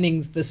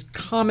representing the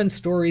common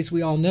stories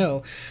we all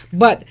know.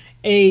 But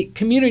a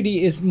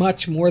community is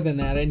much more than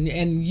that.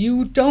 And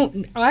you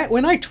don't,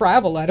 when I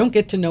travel, I don't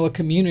get to know a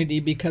community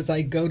because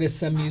I go to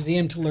some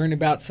museum to learn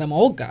about some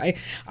old guy.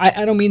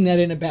 I don't mean that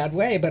in a bad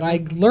way, but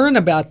I learn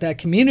about that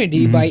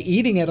community by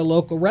eating at a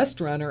local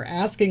restaurant or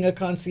asking a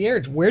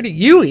concierge, where do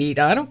you eat?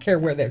 I don't care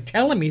where they're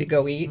telling me to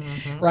go eat,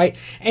 right?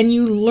 And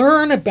you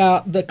learn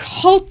about the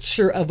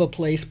culture of a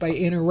place by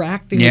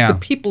interacting with the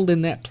people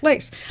in that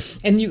place.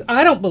 And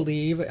I don't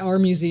believe our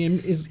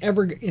museum is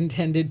ever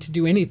intended to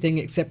do anything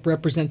except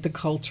represent the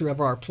culture of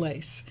our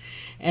place.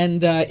 And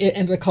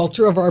the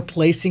culture of our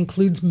place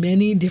includes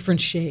many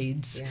different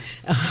shades.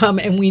 Yes.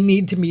 And we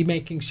need to be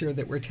making sure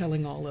that we're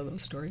telling all of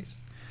those stories.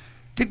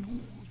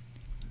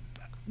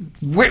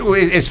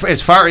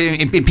 As far as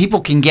people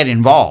can get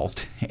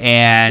involved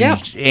and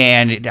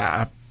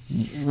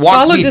walk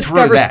Follow me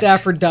through that.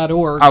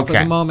 discoverstafford.org for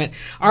the moment.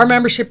 Our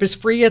membership is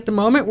free at the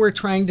moment. We're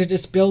trying to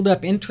just build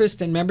up interest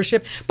and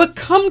membership. But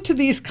come to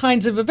these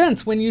kinds of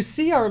events. When you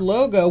see our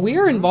logo, we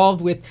are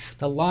involved with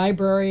the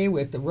library,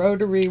 with the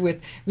Rotary,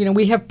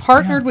 we have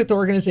partnered with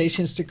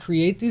organizations to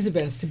create these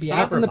events to be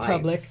out in the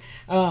public.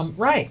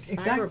 Right,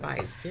 exactly.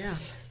 Cyberbites,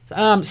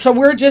 yeah. So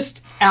we're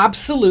just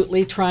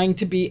absolutely trying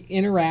to be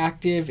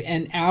interactive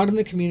and out in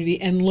the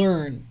community and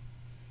learn.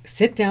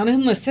 Sit down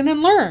and listen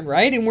and learn,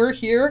 right? And we're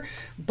here,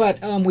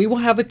 but we will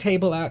have a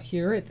table out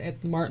here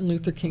at the Martin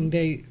Luther King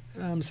Day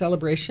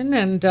celebration.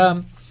 And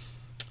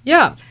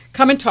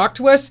come and talk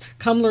to us.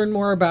 Come learn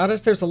more about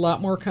us. There's a lot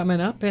more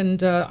coming up,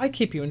 and I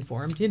keep you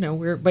informed.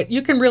 But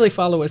you can really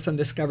follow us on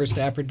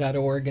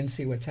discoverstafford.org and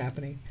see what's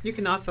happening. You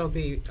can also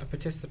be a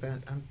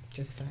participant. I'm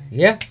just saying.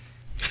 Yeah.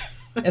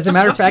 As a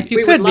matter of fact,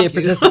 you could be a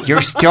participant.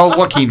 You're still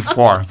looking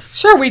for.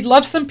 Sure, we'd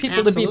love some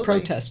people to be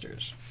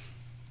protesters.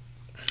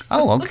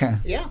 Oh, okay.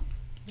 Yeah.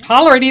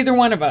 Holler at either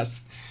one of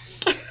us.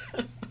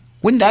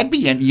 Wouldn't that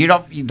be?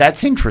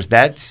 That's interest.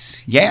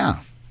 That's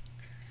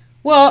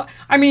Well,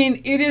 I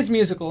mean, it is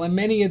musical, and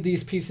many of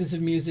these pieces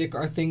of music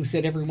are things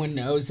that everyone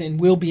knows and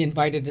will be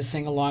invited to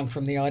sing along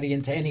from the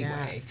audience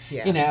anyway.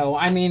 Yes.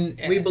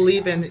 We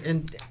believe in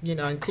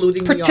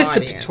including the audience.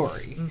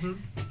 Participatory. Mm-hmm.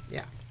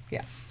 Yeah.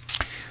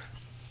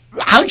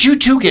 How'd you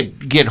two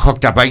get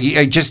hooked up?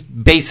 I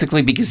just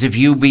basically because of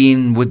you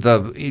being with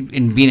with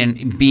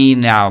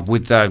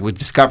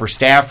Discover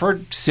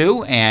Stafford,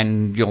 Sue,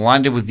 and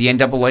Yolanda with the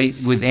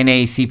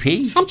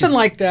NAACP. Something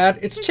like that.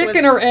 It's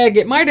chicken or egg.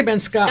 It might have been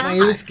Scott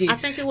Majewski. I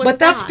think it was. But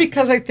that's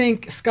because I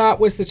think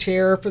Scott was the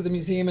chair for the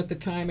museum at the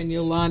time, and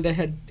Yolanda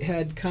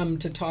had come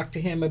to talk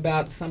to him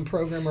about some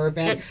program or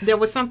event. There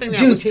was something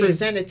that was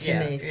presented to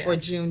me for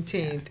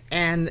Juneteenth,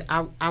 and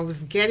I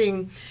was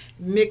getting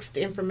mixed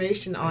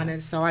information on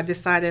it, so I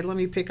decided let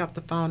me pick up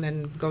the phone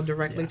and go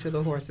directly to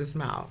the horse's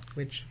mouth,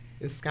 which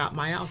is Scott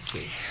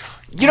Majewski.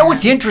 You know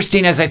what's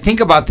interesting as I think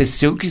about this,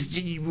 Sue, because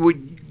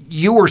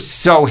you were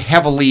so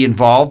heavily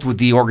involved with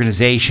the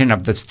organization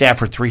of the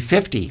Stafford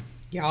 350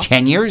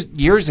 10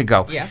 years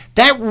ago. Yeah.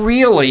 That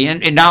really,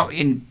 and now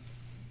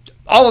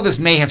all of this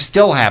may have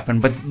still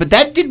happened, but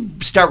that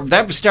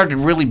started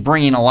really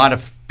bringing a lot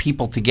of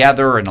people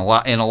together and a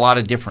lot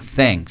of different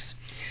things.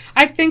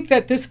 I think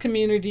that this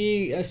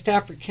community,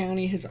 Stafford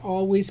County, has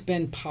always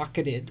been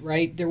pocketed,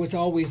 right? There was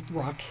always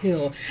Rock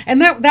Hill. And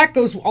that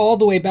goes all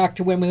the way back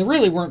to when there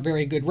really weren't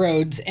very good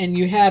roads, and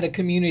you had a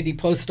community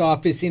post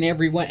office in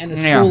every one, and a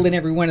school in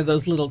every one of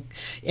those little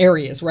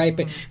areas, right?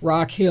 But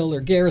Rock Hill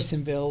or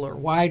Garrisonville or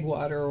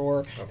Widewater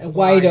or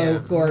White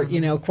Oak or,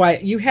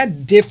 you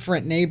had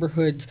different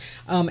neighborhoods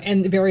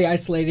and very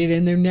isolated,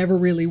 and there never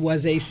really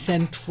was a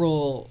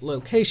central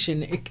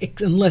location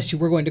unless you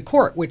were going to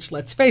court, which,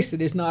 let's face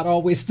it, is not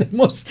always the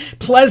most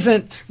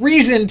pleasant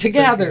reason to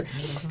gather.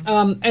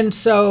 And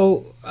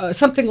so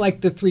something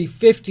like the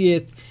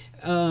 350th,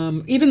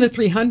 even the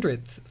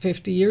 300th,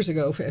 60 years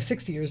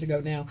ago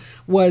now,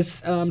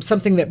 was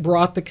something that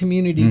brought the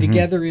community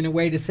together in a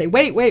way to say,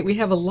 wait, we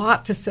have a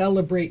lot to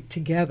celebrate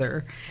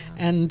together,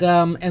 and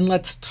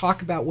let's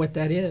talk about what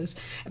that is.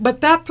 But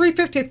that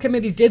 350th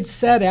committee did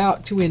set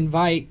out to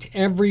invite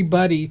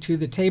everybody to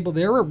the table.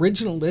 Their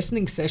original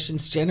listening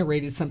sessions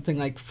generated something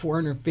like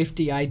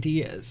 450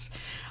 ideas.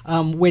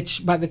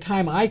 Which by the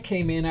time I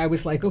came in, I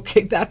was like,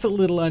 okay, that's a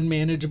little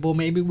unmanageable.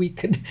 Maybe we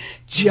could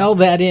gel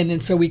that in.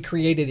 And so we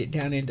created it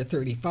down into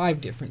 35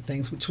 different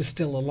things, which was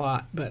still a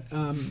lot.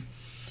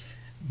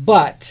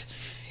 But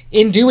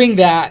in doing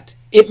that,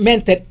 it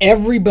meant that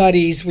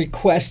everybody's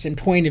request and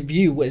point of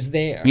view was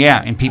there.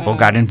 Yeah, and people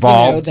got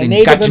involved the and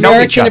Native got to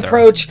know each American other.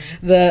 approach,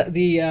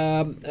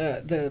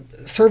 the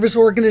service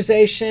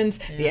organizations,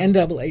 the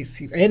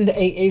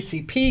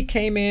NAACP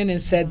came in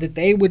and said that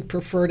they would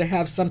prefer to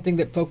have something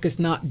that focused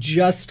not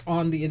just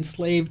on the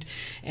enslaved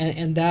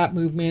and that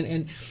movement.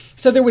 And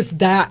so there was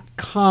that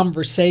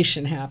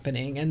conversation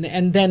happening.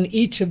 And then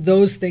each of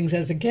those things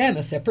as, again,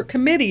 a separate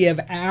committee of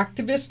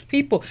activist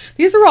people.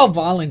 These are all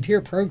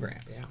volunteer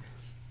programs. Yeah.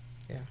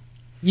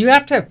 You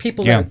have to have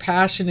people that are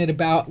passionate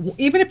about,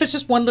 even if it's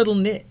just one little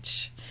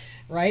niche,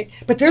 right?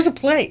 But there's a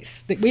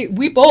place that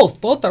we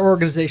both our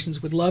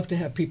organizations would love to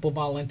have people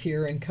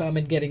volunteer and come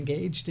and get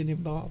engaged and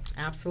involved.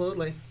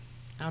 Absolutely.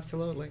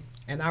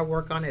 And I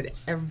work on it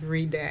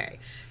every day.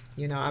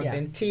 I've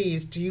been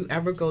teased, do you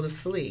ever go to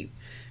sleep?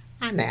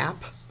 I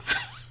nap.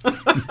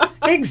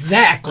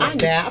 Exactly. I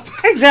nap.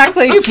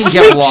 Exactly. You can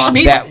get along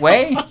that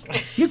way.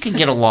 You can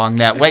get along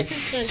that way.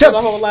 Can't get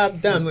a whole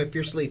lot done if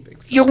you're sleeping.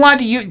 So.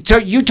 Yolanda,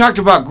 you talked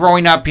about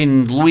growing up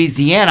in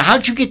Louisiana.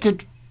 How'd you get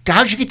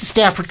to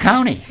Stafford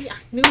County? Yeah, I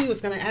knew he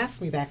was going to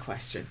ask me that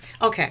question.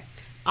 Okay,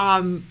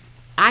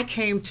 I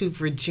came to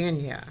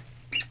Virginia,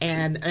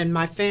 and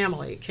my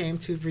family came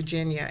to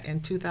Virginia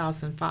in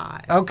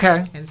 2005.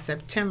 Okay. In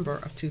September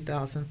of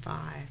 2005.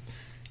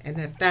 And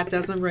if that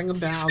doesn't ring a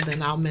bell,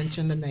 then I'll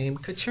mention the name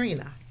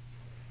Katrina.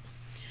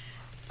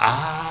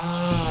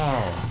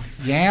 Oh,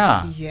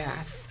 yeah.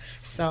 Yes.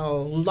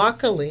 So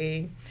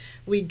luckily,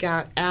 we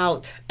got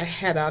out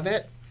ahead of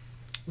it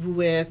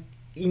with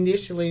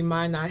initially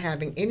my not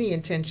having any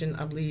intention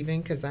of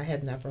leaving because I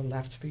had never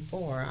left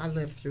before. I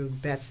lived through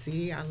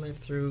Betsy. I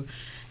lived through,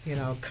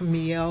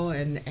 Camille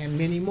and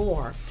many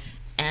more,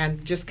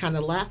 and just kind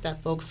of laughed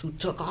at folks who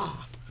took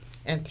off.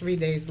 And 3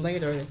 days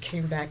later, they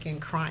came back in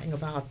crying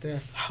about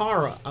the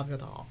horror of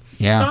it all.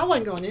 Yeah. So I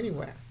wasn't going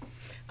anywhere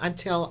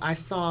until I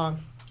saw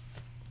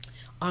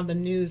on the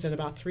news at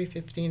about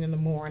 3:15 in the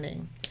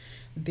morning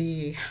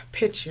the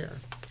picture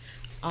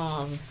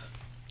of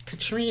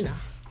Katrina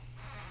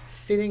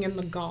sitting in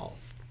the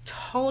Gulf,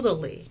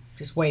 totally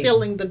just waiting,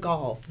 filling the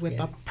Gulf with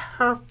a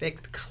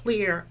perfect,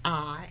 clear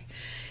eye.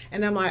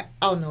 And I'm like,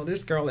 oh no,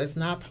 this girl is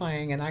not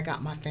playing. And I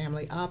got my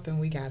family up and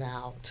we got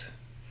out.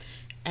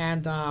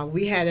 And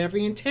we had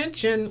every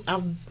intention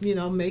of,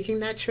 making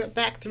that trip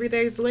back 3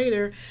 days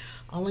later,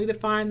 only to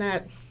find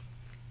that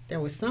there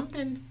was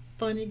something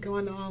funny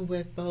going on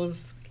with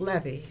those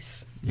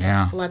levees.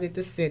 Yeah. Flooded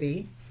the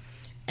city,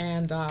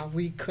 and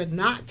we could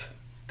not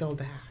go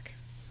back.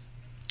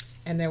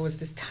 And there was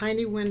this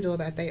tiny window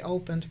that they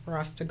opened for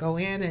us to go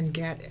in and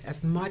get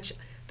as much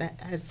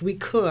as we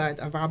could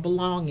of our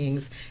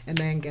belongings, and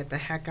then get the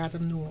heck out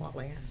of New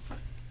Orleans.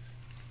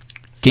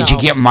 Did you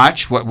get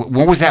much? What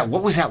was that?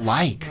 What was that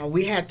like?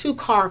 We had 2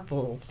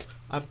 carfuls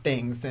of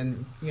things,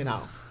 and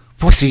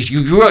Boy, so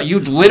you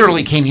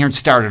literally came here and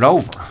started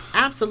over.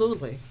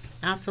 Absolutely.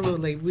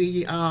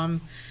 We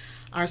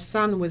our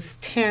son was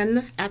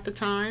 10 at the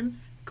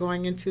time,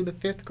 going into the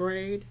 5th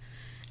grade,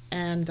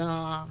 and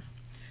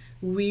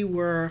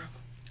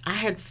I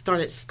had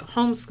started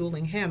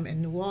homeschooling him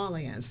in New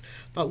Orleans,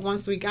 but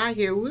once we got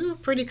here, we were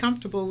pretty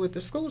comfortable with the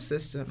school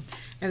system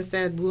and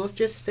said, we'll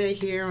just stay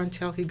here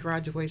until he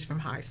graduates from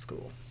high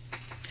school.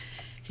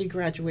 He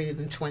graduated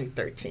in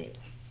 2013.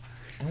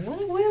 And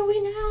where are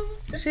we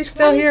now? She's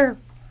still here,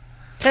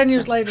 10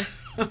 years later.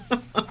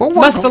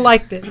 Must have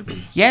liked it.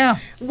 Yeah.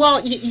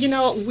 Well,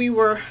 we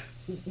were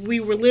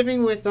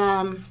living with,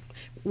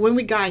 when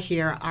we got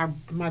here,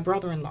 my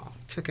brother-in-law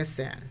took us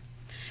in.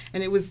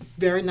 And it was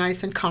very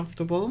nice and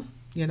comfortable,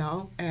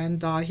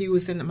 and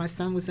my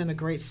son was in a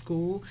great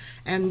school.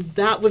 And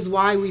that was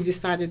why we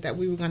decided that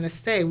we were going to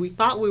stay. We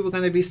thought we were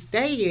going to be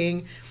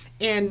staying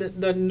in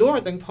the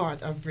northern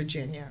part of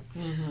Virginia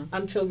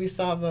until we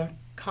saw the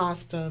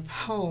cost of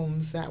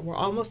homes that were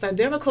almost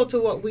identical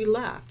to what we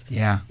left.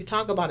 Yeah. You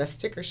talk about a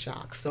sticker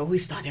shock. So we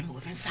started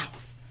moving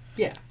south.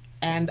 Yeah.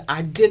 And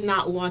I did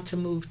not want to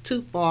move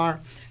too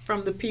far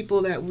from the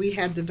people that we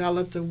had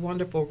developed a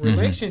wonderful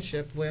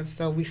relationship with.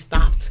 So we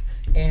stopped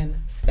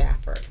in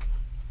Stafford.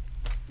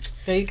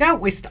 There you go.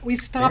 We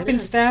stop in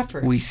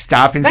Stafford. We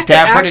stop in that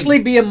Stafford. That could actually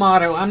be a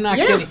motto. I'm not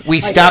kidding. We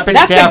stop in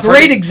Stafford. That's a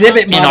great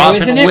exhibit motto,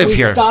 isn't it? We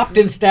here. stopped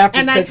in Stafford.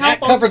 And I tell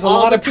folks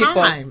all the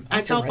time.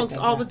 I tell folks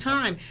all the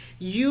time.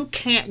 You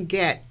can't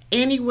get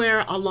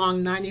anywhere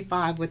along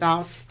 95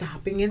 without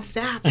stopping in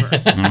Stafford.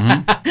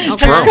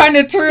 It's That's kind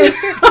of true.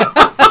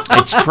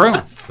 It's true.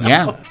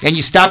 Yeah. And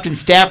you stopped in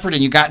Stafford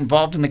and you got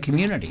involved in the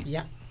community.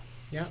 Yeah.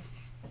 Yeah.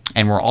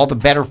 And we're all the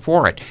better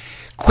for it.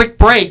 Quick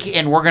break,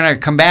 and we're going to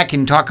come back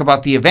and talk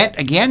about the event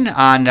again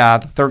on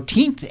the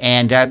 13th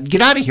and get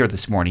out of here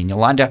this morning.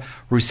 Yolanda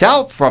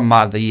Roussel from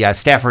the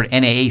Stafford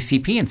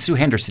NAACP and Sue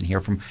Henderson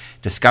here from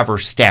Discover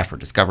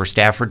Stafford,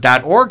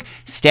 discoverstafford.org,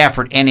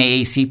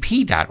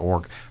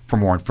 staffordnaacp.org for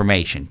more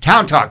information.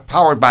 Town Talk,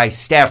 powered by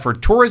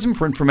Stafford Tourism.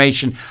 For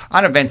information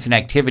on events and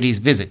activities,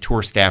 visit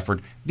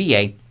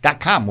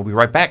tourstaffordva.com. We'll be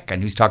right back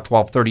on News Talk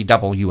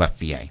 1230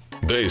 WFVA.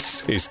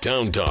 This is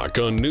Town Talk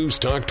on News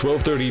Talk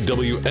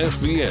 1230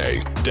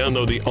 WFVA.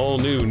 Download the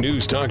all-new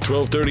News Talk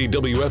 1230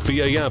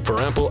 WFVA app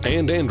for Apple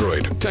and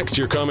Android. Text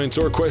your comments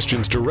or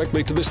questions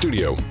directly to the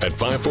studio at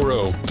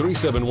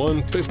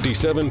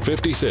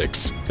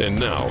 540-371-5756. And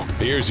now,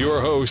 here's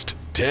your host,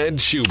 Ted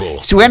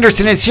Schubel. Sue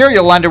Henderson is here.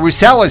 Yolanda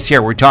Roussel is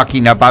here. We're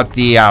talking about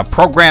the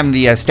program,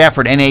 the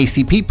Stafford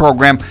NAACP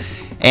program,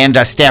 and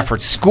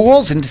Stafford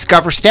Schools and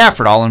Discover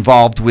Stafford, all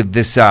involved with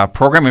this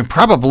program and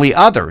probably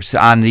others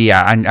on the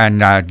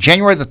on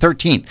January the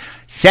 13th,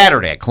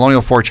 Saturday at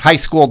Colonial Forge High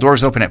School.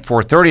 Doors open at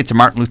 4:30. It's a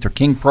Martin Luther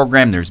King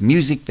program. There's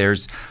music,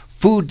 there's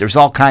food, there's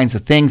all kinds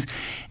of things.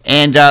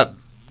 And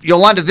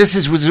Yolanda, this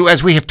is,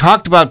 as we have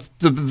talked about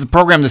the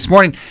program this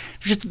morning,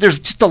 there's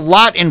just a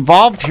lot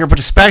involved here, but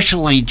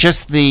especially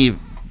just to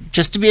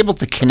be able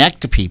to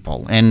connect to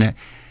people and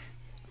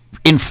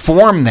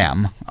inform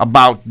them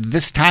about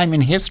this time in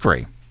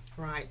history.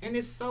 Right, and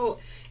it's so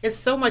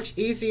much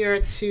easier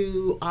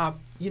to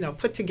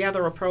put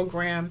together a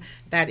program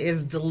that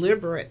is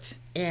deliberate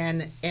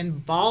and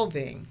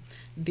involving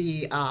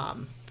the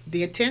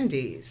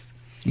attendees,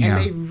 and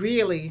they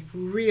really,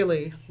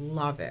 really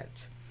love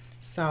it.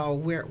 So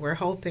we're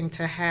hoping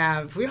to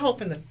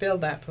fill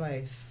that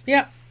place.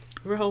 Yeah,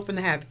 we're hoping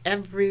to have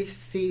every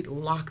seat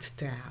locked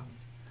down.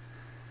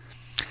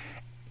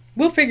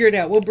 We'll figure it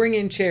out. We'll bring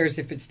in chairs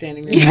if it's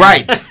standing room.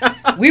 Right.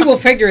 We will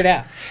figure it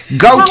out.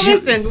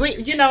 Listen,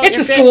 it's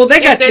a school. They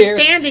got chairs. If they're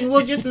standing,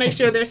 we'll just make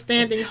sure they're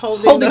standing,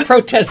 holding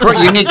protest.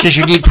 You need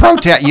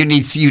protest. You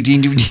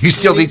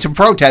still need some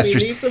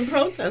protesters. We need some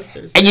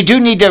protesters. And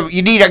you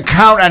need a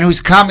count on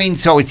who's coming,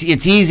 so it's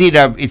easy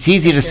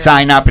to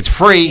sign up. It's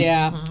free.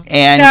 Yeah.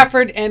 And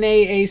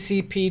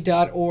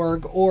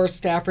StaffordNAACP.org or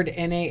Stafford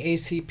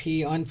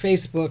NAACP on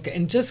Facebook,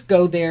 and just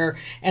go there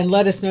and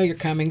let us know you're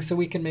coming so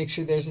we can make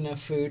sure there's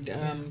enough food.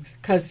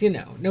 Because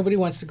nobody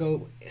wants to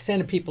go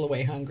sending people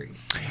away hungry.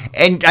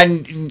 And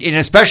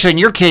especially in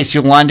your case,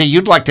 Yolanda,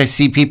 you'd like to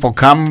see people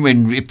come,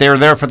 and if they're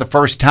there for the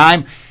first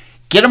time,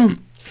 get them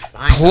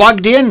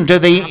plugged into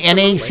the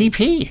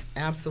NAACP.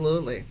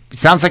 Absolutely. It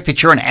sounds like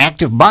that you're an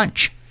active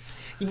bunch.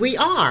 We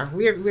are.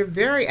 We're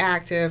very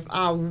active.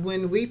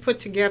 When we put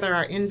together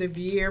our end of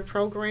year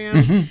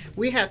program,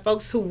 we had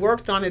folks who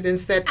worked on it and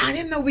said, "I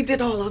didn't know we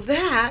did all of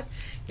that."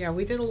 Yeah,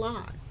 we did a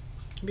lot.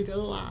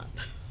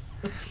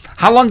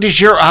 How long does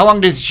your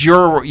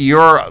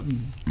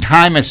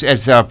time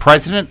as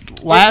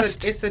president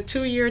last? It's a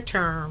 2-year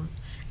term,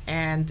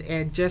 and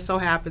it just so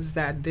happens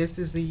that this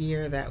is the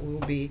year that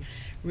we'll be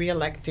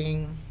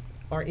re-electing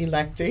or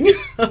electing,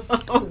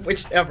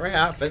 whichever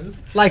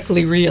happens.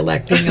 Likely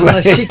re-electing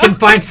unless she can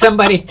find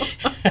somebody.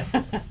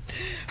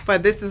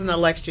 But this is an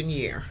election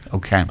year.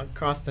 Okay.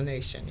 Across the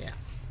nation,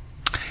 yes.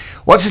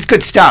 Well, this is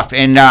good stuff,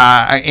 and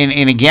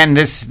again,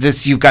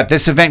 this you've got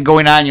this event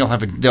going on.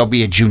 There'll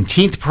be a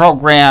Juneteenth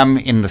program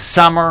in the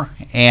summer,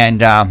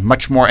 and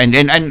much more, and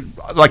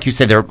like you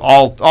said, they're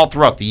all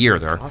throughout the year.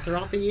 There are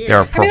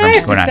programs I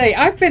have going to on. say,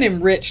 I've been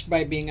enriched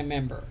by being a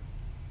member.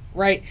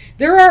 Right.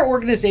 There are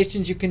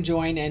organizations you can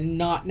join and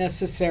not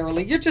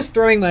necessarily, you're just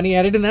throwing money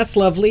at it, and that's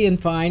lovely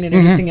and fine and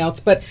everything else.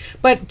 But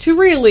to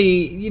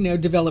really,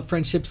 develop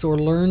friendships or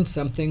learn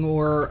something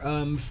or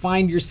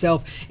find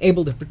yourself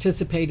able to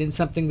participate in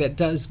something that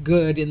does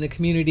good in the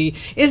community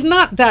is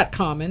not that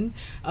common.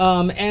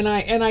 And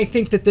I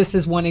think that this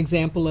is one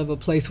example of a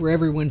place where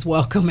everyone's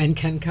welcome and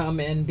can come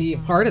and be a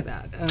part of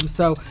that.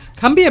 So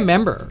come be a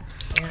member.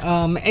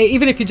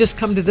 Even if you just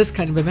come to this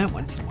kind of event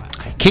once in a while.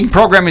 King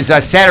program is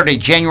Saturday,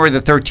 January the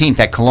 13th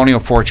at Colonial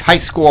Forge High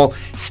School,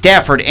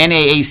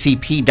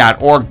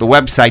 StaffordNAACP.org, the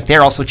website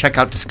there. Also check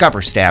out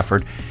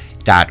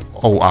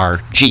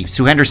discoverstafford.org.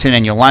 Sue Henderson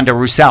and Yolanda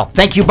Roussel,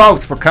 thank you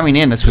both for coming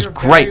in. This was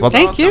great. Well,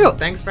 thank you.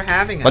 Thanks for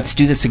having us. Let's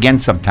do this again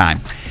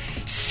sometime.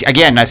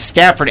 Again,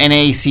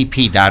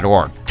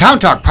 StaffordNAACP.org. Town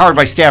Talk, powered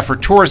by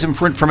Stafford Tourism.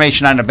 For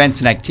information on events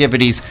and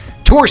activities,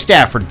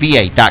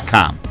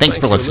 tourstaffordva.com. Thanks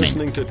for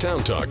listening to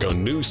Town Talk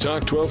on News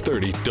Talk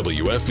 1230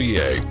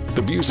 WFVA.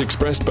 The views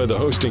expressed by the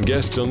host and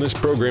guests on this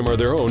program are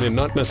their own and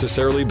not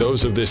necessarily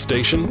those of this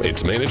station,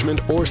 its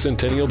management, or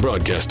Centennial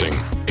Broadcasting.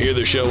 Hear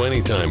the show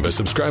anytime by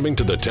subscribing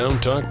to the Town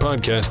Talk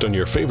podcast on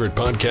your favorite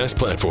podcast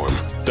platform.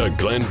 The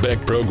Glenn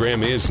Beck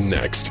program is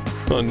next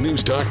on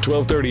News Talk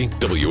 1230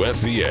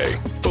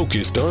 WFVA,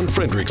 focused on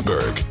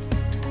Fredericksburg.